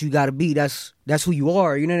 That's what you gotta be. That's who you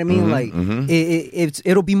are. You know what I mean? Like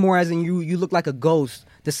it'll be more as in you look like a ghost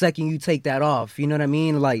the second you take that off. You know what I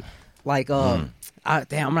mean? I'm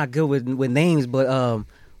not good with names, but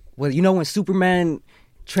when Superman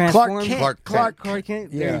transforms, Clark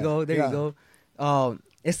Kent. There you go.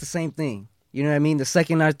 It's the same thing. You know what I mean? The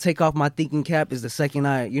second I take off my thinking cap is the second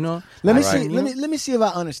Let me see. Let me see if I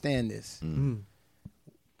understand this.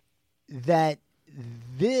 That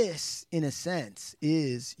this, in a sense,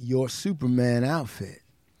 is your Superman outfit.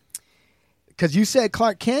 Because you said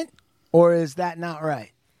Clark Kent, or is that not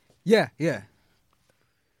right? Yeah. I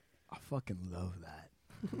fucking love that.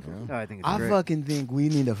 No, I think it's I great. fucking think we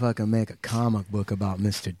need to fucking make a comic book about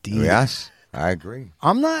Mr. D. Yes. I agree.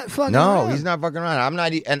 I'm not fucking No, around. he's not fucking around. I'm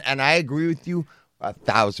not, and I agree with you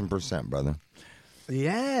 1,000%, brother.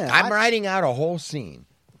 Yeah. I'm writing out a whole scene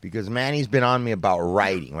because Manny's been on me about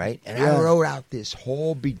writing, right? And I wrote out this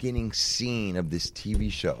whole beginning scene of this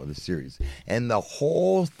TV show, the series, and the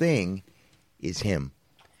whole thing is him.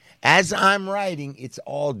 As I'm writing, it's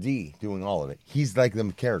all D doing all of it. He's like the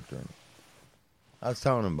character in it. I was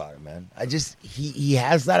telling him about it, man. He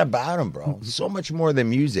has that about him, bro. So much more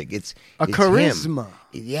than music. It's charisma. Him.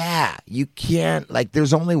 Yeah, you can't, like,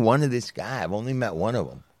 there's only one of this guy. I've only met one of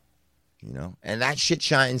them, and that shit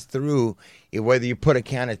shines through. Whether you put a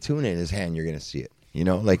can of tuna in his hand, you're gonna see it.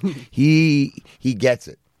 Like he gets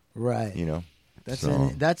it, right?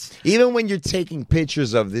 That's even when you're taking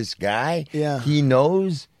pictures of this guy. Yeah, he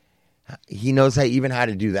knows how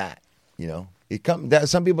to do that.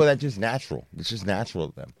 Some people that's just natural. It's just natural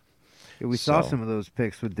to them. Yeah, we saw some of those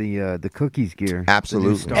pics with the cookies gear.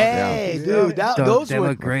 Absolutely. Hey, dude, those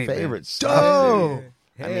were great, favorite stuff. Oh,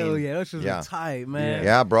 hell yeah, those was tight, man.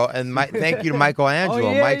 Yeah, bro. And thank you to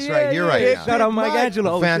Michelangelo. Mike's right here right now. Shout out Mike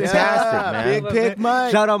Angelo. Fantastic, man. Big pick,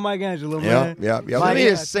 Mike. Shout out Mike Angelo, man. Yeah. Let me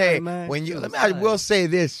just say, I will say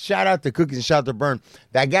this. Shout out to Cookies and shout out to Burn.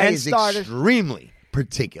 That guy is extremely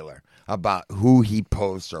particular about who he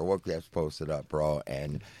posts or what gets posted up, bro.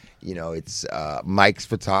 And it's Mike's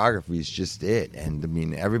photography is just it. And I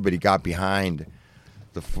mean, everybody got behind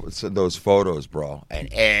those photos, bro. And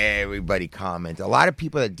everybody commented. A lot of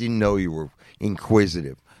people that didn't know you were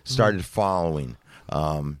inquisitive started following.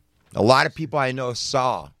 A lot of people I know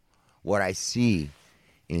saw what I see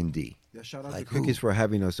in D. Yeah, shout out to Cookies for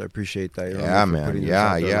having us. I appreciate that. Yeah, man.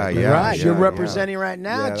 Yeah. Right, you're representing right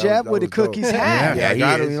now, Jeff, with the Cookies hat. Yeah, I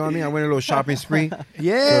got it. You know what I mean? I went a little shopping spree.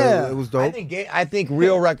 Yeah, so it was dope. I think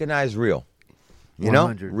real recognize real.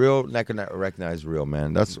 100. Real recognize real,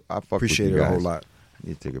 man. I fuck appreciate with you it guys. a whole lot. I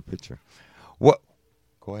need to take a picture.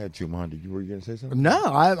 Go ahead, Chumahan. Were you going to say something? No,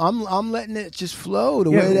 I'm letting it just flow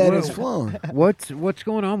the way that it's flowing. What's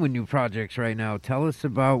going on with new projects right now? Tell us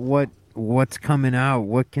about what's coming out.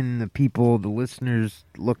 What can the people, the listeners,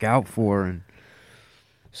 look out for? And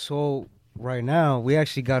so right now, we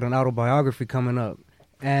actually got an autobiography coming up,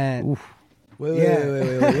 and Wait.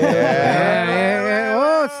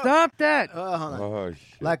 Oh, stop that! Hold on. Oh,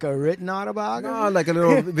 Like a written autobiography? No, like a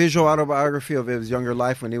little visual autobiography of his younger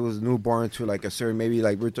life when he was newborn to like a certain, maybe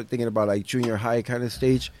like we're thinking about like junior high kind of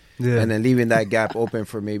stage. Yeah. And then leaving that gap open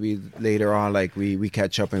for maybe later on, like we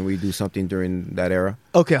catch up and we do something during that era.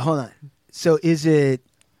 Okay, hold on. So it's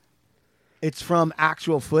from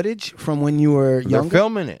actual footage from when you were younger? They're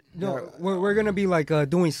filming it. No, we're going to be like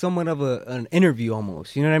doing somewhat of an interview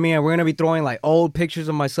almost. You know what I mean? And we're going to be throwing like old pictures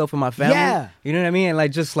of myself and my family. Yeah. You know what I mean? And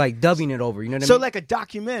like just like dubbing it over. You know what I mean? So like a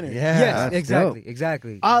documentary. Yeah. Yes,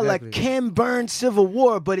 exactly. Like Ken Burns Civil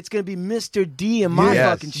War, but it's going to be Mr. D and my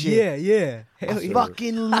fucking shit. Yeah. I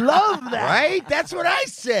fucking love that. Right? That's what I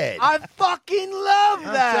said. I fucking love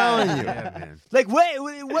that. I'm telling you. Yeah, man. Like, wait,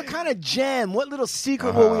 what kind of gem? What little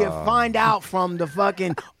secret will we find out from the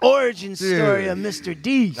fucking origin story of Mr.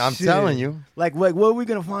 D? I'm telling you. Like, what are we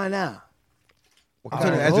going to find out?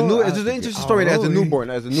 It's an interesting story as a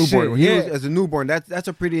newborn. As a newborn, that's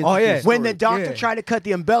a pretty interesting story. When the doctor tried to cut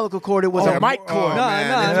the umbilical cord, it was a mic cord.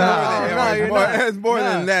 It's more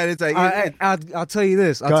than that. It's like I'll tell you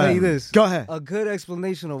this. Go ahead. A good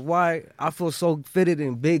explanation of why I feel so fitted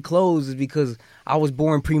in big clothes is because I was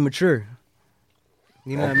born premature.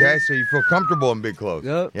 You know what I mean? So you feel comfortable in big clothes.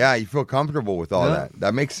 Yep. Yeah, you feel comfortable with all that.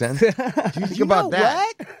 That makes sense. Think about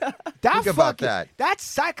that. Think about that. That's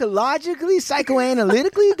psychologically,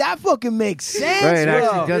 psychoanalytically, that fucking makes sense. Right, it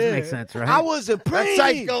actually does make sense, right? I was a preemie. That's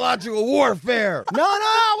psychological warfare. No,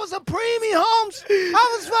 I was a preemie, Holmes.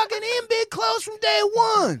 I was fucking in big clothes from day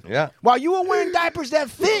one. Yeah. While you were wearing diapers that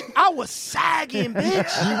fit, I was sagging,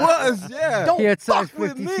 bitch. He was, yeah. Don't He had size fuck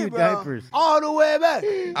with 52 me, bro. diapers. All the way back.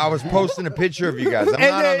 I was posting a picture of you guys. I'm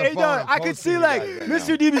not on the phone. I could see like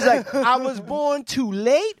Mr. D was like, I was born too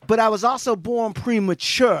late, but I was also born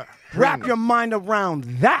premature. Wrap your mind around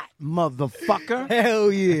that, motherfucker. Hell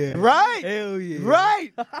yeah. Right? Hell yeah.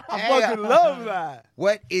 Right? I fucking love that.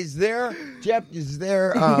 What is there, Jeff? Is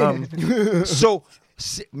there so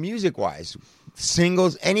music-wise,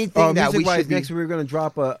 singles, anything that we should be... Next we're going to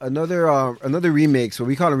drop another remix. So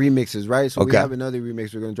we call it remixes, right? So we have another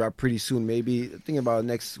remix we're going to drop pretty soon, maybe thinking about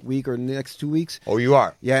next week or next 2 weeks. Oh, you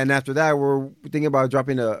are? Yeah, and after that we're thinking about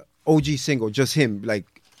dropping a OG single, just him, like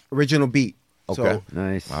original beat. Okay. So,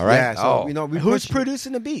 nice. All right. Yeah, so who's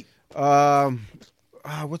producing the beat?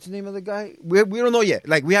 What's the name of the guy? We don't know yet.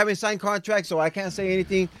 Like, we haven't signed contracts, so I can't say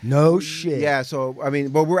anything. No shit. Yeah, so, I mean,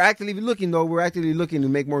 but we're actively looking, though. We're actively looking to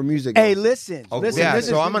make more music. Hey, listen. So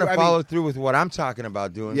I'm going to follow through with what I'm talking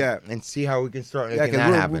about doing and see how we can start making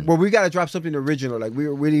that happen. Well, we got to drop something original. Like,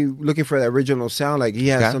 we're really looking for that original sound. Like, he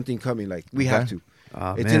has something coming. Like, we have to.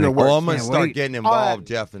 It's in the works. Oh, I'm going to start getting involved,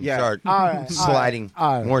 Jeff, and start sliding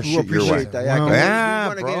more shit your way.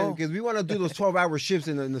 Bro. Because we want to do those 12-hour shifts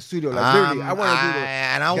in the studio. Like, literally, I want to do those.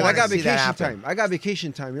 And I got vacation time. I got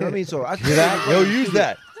vacation time. You know what I mean? So I hear that? Yo, use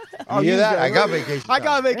that. You hear that? I got vacation time. I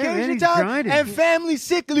got vacation time and family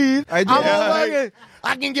sick leave.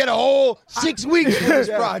 I can get a whole 6 weeks for this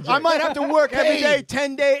project. I might have to work every day,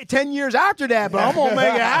 10 years after that, but I'm going to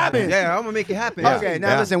make it happen. Yeah, I'm going to make it happen. Okay,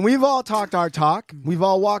 now listen, we've all talked our talk. We've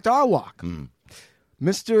all walked our walk.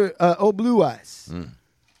 Mr. Blue Eyes,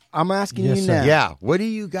 I'm asking you now. Yeah, what do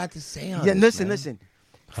you got to say on this, listen.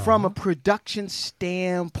 From a production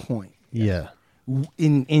standpoint,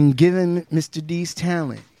 in giving Mr. D's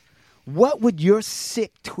talent, what would your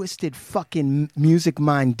sick, twisted fucking music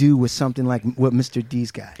mind do with something like what Mr.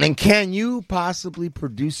 D's got? And can you possibly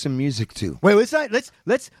produce some music too? Wait,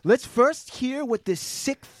 let's first hear what this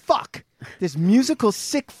sick fuck, this musical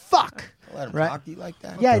sick fuck. Let him talk to you like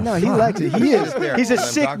that? Yeah, no, he likes it. He is. He's a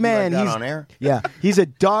sick man. He's on air. Yeah, he's a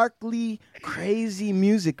darkly crazy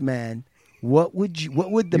music man. What would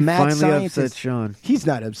the mad scientist? Upset Sean. He's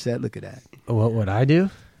not upset. Look at that. What would I do?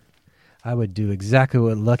 I would do exactly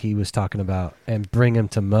what Lucky was talking about and bring him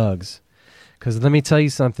to Muggs. Because let me tell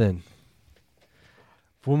you something.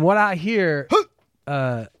 From what I hear,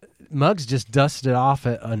 Muggs just dusted off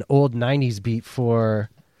an old 90s beat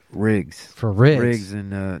for Riggs. Riggs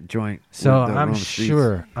and Joint. So I'm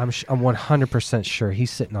sure, I'm 100% sure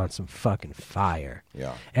he's sitting on some fucking fire.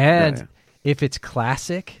 Yeah. And if it's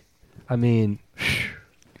classic, I mean...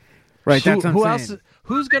 Right, that's what I'm saying.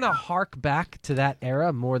 Who's going to hark back to that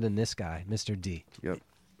era more than this guy, Mr. D? Yep.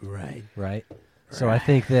 Right. So I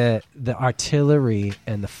think that the artillery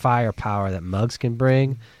and the firepower that Muggs can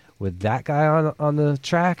bring with that guy on the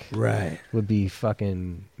track, right, would be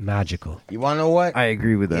fucking magical. You want to know what? I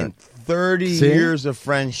agree with that. In 30 years of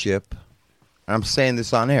friendship, I'm saying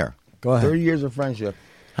this on air. Go ahead. 30 years of friendship.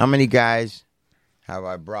 How many guys have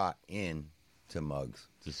I brought in to Muggs,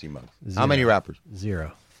 to see Muggs? How many rappers?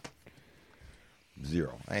 Zero.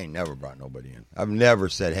 I ain't never brought nobody in. I've never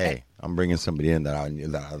said, hey, I'm bringing somebody in that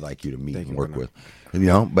I'd like you to meet and work with. You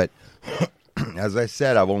know, but as I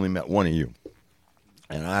said, I've only met one of you.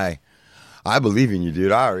 And I believe in you,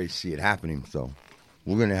 dude. I already see it happening. So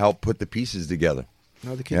we're going to help put the pieces together.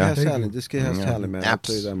 No, the kid has talent. This kid has talent, man. I'll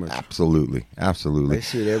tell you that much. Absolutely. I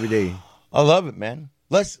see it every day. I love it, man.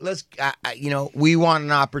 Let's we want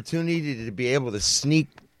an opportunity to be able to sneak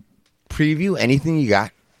preview anything you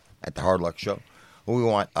got at the Hard Luck Show. We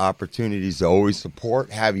want opportunities to always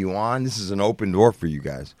support, have you on. This is an open door for you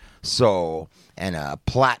guys. So, and a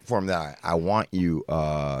platform that I want you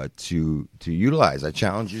to utilize. I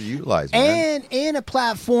challenge you to utilize, man. And a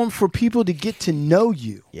platform for people to get to know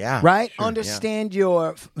you. Yeah. Right? Sure, understand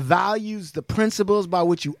your values, the principles by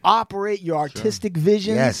which you operate, your artistic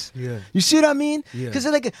visions. Yes. Yeah. You see what I mean? Because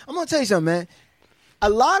I'm going to tell you something, man. A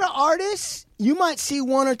lot of artists, you might see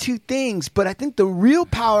one or two things, but I think the real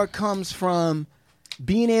power comes from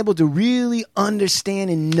being able to really understand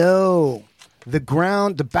and know the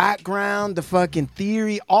ground, the background, the fucking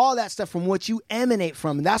theory, all that stuff from what you emanate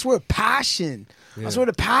from. And that's where passion, that's where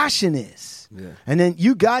the passion is. Yeah. And then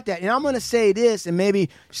you got that. And I'm going to say this, and maybe,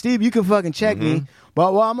 Steve, you can fucking check me.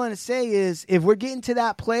 But what I'm going to say is, if we're getting to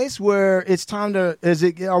that place where it's time to,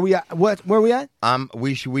 where are we at?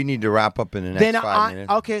 We need to wrap up in the next 5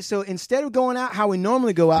 minutes. Okay, so instead of going out how we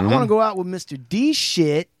normally go out, I want to go out with Mr. D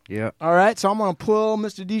shit. Yeah. All right, so I'm going to pull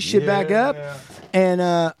Mr. D shit back up. And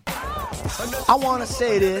I want to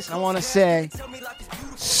say this. I want to say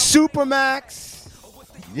Supermax.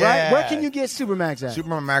 Yeah. Right? Where can you get Supermax at?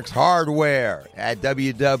 Supermax Hardware at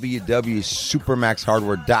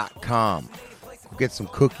www.supermaxhardware.com. We'll get some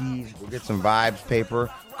cookies. We'll get some vibes paper.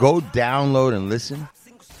 Go download and listen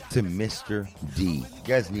to Mr. D. You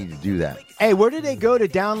guys need to do that. Hey, where do they go to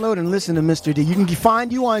download and listen to Mr. D? You can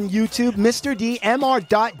find you on YouTube, Mr. D,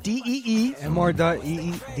 mr.dee.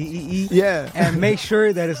 mr.dee. Yeah. And make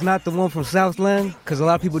sure that it's not the one from Southland, because a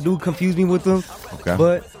lot of people do confuse me with them. Okay.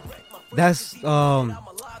 But that's, I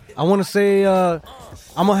want to say, I'm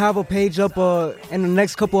going to have a page up in the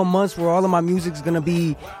next couple of months where all of my music is going to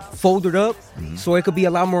be folded up, so it could be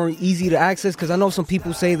a lot more easy to access, because I know some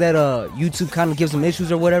people say that YouTube kind of gives them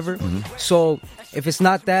issues or whatever. So if it's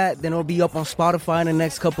not that, then it'll be up on Spotify in the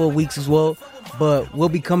next couple of weeks as well. But we'll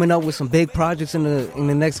be coming up with some big projects in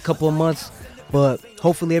the next couple of months. But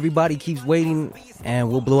hopefully everybody keeps waiting,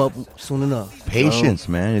 and we'll blow up soon enough. Patience,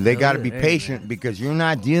 man. They got to be patient, because you're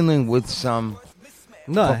not dealing with some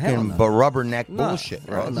fucking rubberneck bullshit,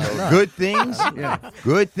 bro. So good things,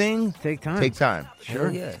 good things take time.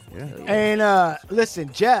 Sure. Yeah. And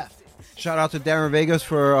listen, Jeff. Shout out to Darren Vegas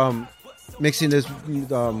for mixing this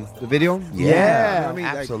the video. Yeah, I mean,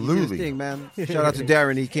 absolutely. Like, he did his thing, man. Shout out to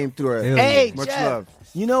Darren. He came through it. Hey, much Jeff, love.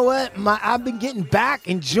 You know what? I've been getting back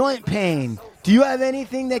and joint pain. Do you have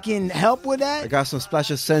anything that can help with that? I got some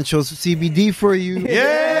Splash Essentials CBD for you.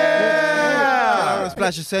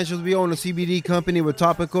 Splash Essentials. We own a CBD company with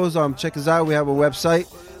topicals. Check us out. We have a website.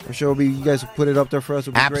 I'm sure you guys will put it up there for us.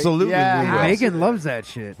 It'll be Absolutely. Great. Yeah. Megan loves that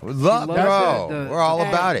shit. Bro, we're all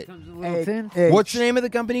about it. Hey, What's the name of the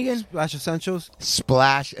company again? Splash Essentials.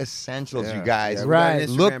 Splash Essentials, you guys. Yeah, right.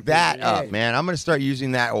 Look that up, man. I'm going to start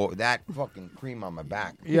using that fucking cream on my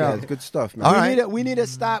back. Yeah, it's good stuff, man. All right. We need to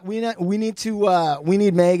stop. We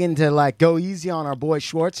need Megan to like go easy on our boy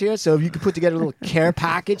Schwartz here. So if you could put together a little care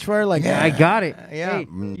package for her, like I got it. Yeah. Hey,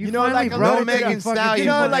 you know, like a little Megan Stallion. you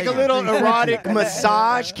know, like a little erotic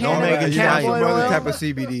massage Megan cannabis Other oil. type of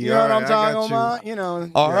CBD. You know what I'm talking about? You know.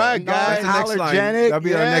 All right, guys. That's the next line. Allergenic. That'll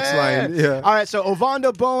be our next line. Yeah. All right, so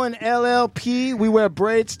Ovando Bowen LLP. We wear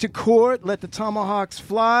braids to court. Let the tomahawks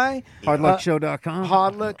fly. Hardluckshow.com.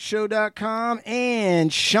 Hardluckshow.com.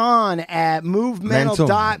 And Sean at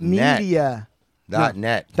movemental.media.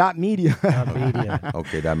 .net. .media.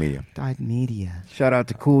 Okay, .media. .media. Shout out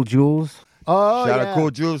to Cool Jules. Oh, Shout yeah. out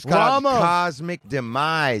Cool Jules. Ramos. Cosmic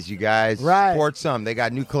Demise, you guys. Right. Support some. They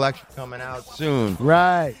got new collection coming out soon.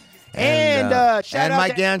 Right. And shout out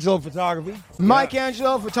Mike to Angelo Photography. Mike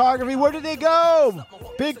Angelo Photography. Where did they go?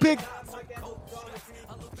 Big.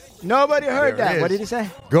 Nobody heard There it that. is. What did he say?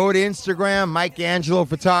 Go to Instagram, Mike Angelo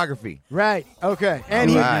Photography. Right. Okay.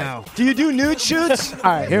 And All he, right. do you do nude shoots? All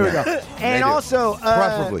right. Here we go. And do. also,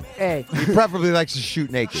 Preferably. Hey, He preferably likes to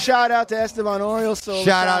shoot naked. shout out to Esteban Oriol. Soul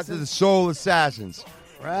Shout out to Assassin. the Soul Assassins.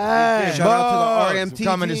 Right. Shout out to the RMT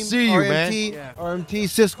coming team. to see you, man. RMT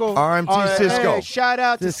Cisco. RMT Cisco. Hey, shout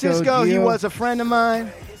out to Cisco. He was a friend of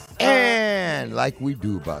mine. And like we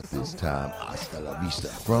do about this time, hasta la vista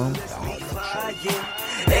from the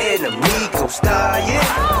Enemigo style,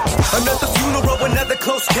 yeah. Another funeral, another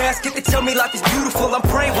close casket. They tell me life is beautiful. I'm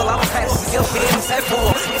praying while I'm passing your hands at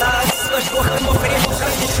war.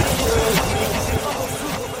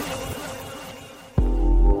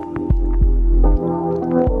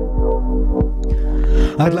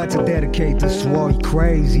 I'd like to dedicate this to all you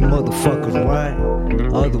crazy motherfuckers, right?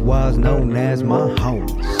 Otherwise known as my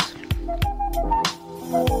homies.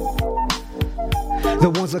 The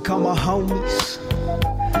ones that call my homies.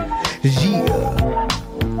 Yeah.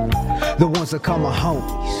 The ones that call my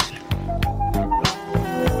homies.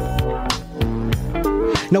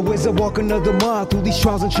 Now as I walk another mile through these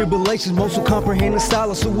trials and tribulations, most will comprehend the style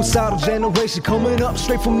of suicidal generation. Coming up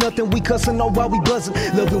straight from nothing, we cussing all while we buzzing.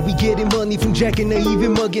 Loving we getting money from jacking, they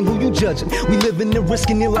even mugging. Who you judging? We living and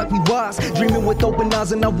risking it like we wise. Dreaming with open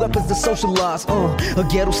eyes and our weapons to socialize. A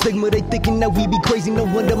ghetto stigma, they thinking that we be crazy. No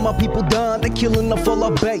wonder my people dying, they killing off all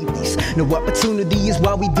our babies. No opportunity is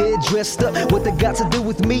why we dead dressed up. What they got to do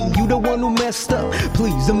with me? You the one who messed up.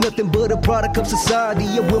 Please, I'm nothing but a product of society.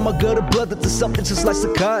 I will my gutter brother to something just like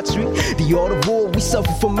psychiatry. The art of war, we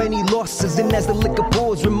suffer from many losses. And as the liquor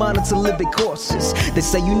pours, reminded to live it cautious. They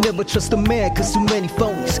say you never trust a man, cause too many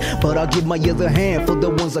phonies. But I'll give my other hand for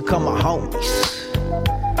the ones that call my homies.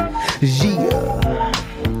 Yeah.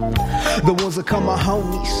 The ones that call my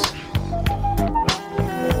homies.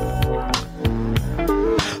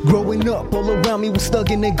 Growing up, all around me was stuck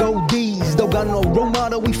in their gold D's. Don't got no role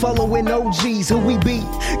model, we following OGs. Who we be?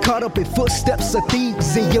 Caught up in footsteps of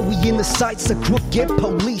thieves. And yeah, we in the sights of crooked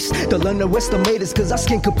police. They'll underestimate us cause our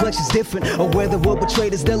skin complexion's different. Or whether we're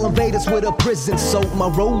betrayers, they'll invade us with a prison. So my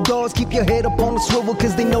road dogs, keep your head up on the swivel,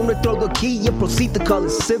 cause they know to throw the key and proceed to call it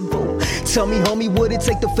civil. Tell me, homie, would it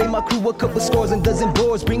take to fame my crew? A couple scores and dozen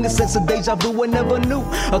boards, bring a sense of deja vu. I never knew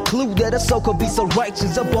a clue that a soul could be so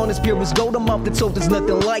righteous. Up on his pure as gold, I'm often told there's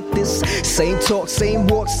nothing like this. Same talk, same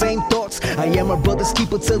walk, same thoughts. I am my brother's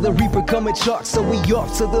keeper till the reaper come and chalk. So we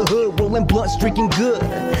off to the hood, rolling blunts, drinking good.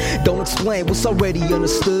 Don't explain what's already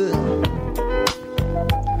understood.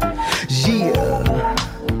 Yeah,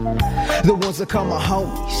 the ones that call my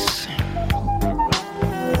homies.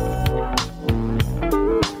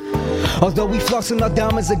 Although we flossing our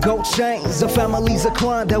diamonds and gold chains, our families are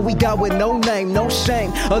crying that we die with no name, no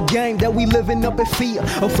shame. A game that we living up in fear,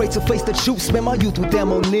 afraid to face the truth, spend my youth with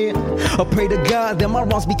them on near. I pray to God that my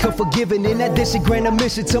wrongs become forgiven. In addition, grant a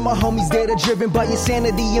mission to my homies that are driven by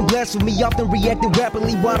insanity and blasphemy, often reacting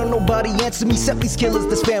rapidly. Why don't nobody answer me? Except these killers,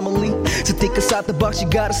 this family. To think outside the box,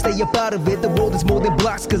 you gotta stay up out of it. The world is more than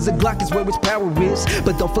blocks, cause a Glock is where its power is.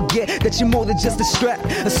 But don't forget that you're more than just a strap.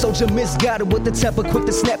 A soldier misguided with the temper quick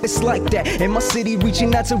to snap, it's like that. And my city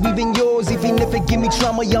reaching out to even yours. Even if it give me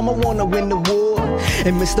trauma, I'ma wanna win the war.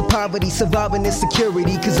 And Mr. Poverty, surviving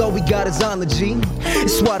insecurity, cause all we got is honor, G.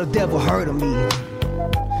 It's why the devil heard of me.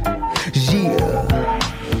 Yeah,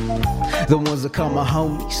 the ones that call my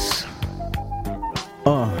homies.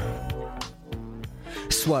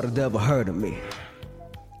 It's why the devil heard of me.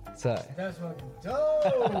 Sorry. That's fucking dope.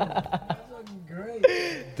 That's fucking great.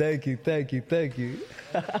 Thank you, thank you, thank you.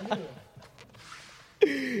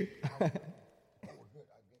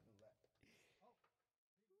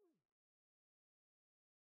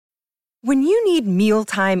 When you need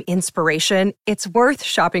mealtime inspiration, it's worth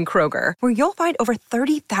shopping Kroger, where you'll find over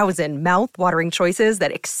 30,000 mouth-watering choices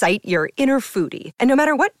that excite your inner foodie. And no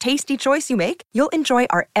matter what tasty choice you make, you'll enjoy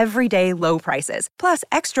our everyday low prices, plus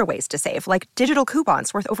extra ways to save, like digital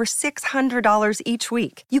coupons worth over $600 each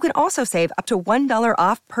week. You can also save up to $1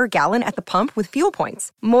 off per gallon at the pump with fuel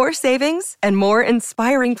points. More savings and more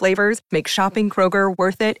inspiring flavors make shopping Kroger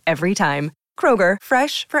worth it every time. Kroger,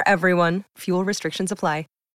 fresh for everyone. Fuel restrictions apply.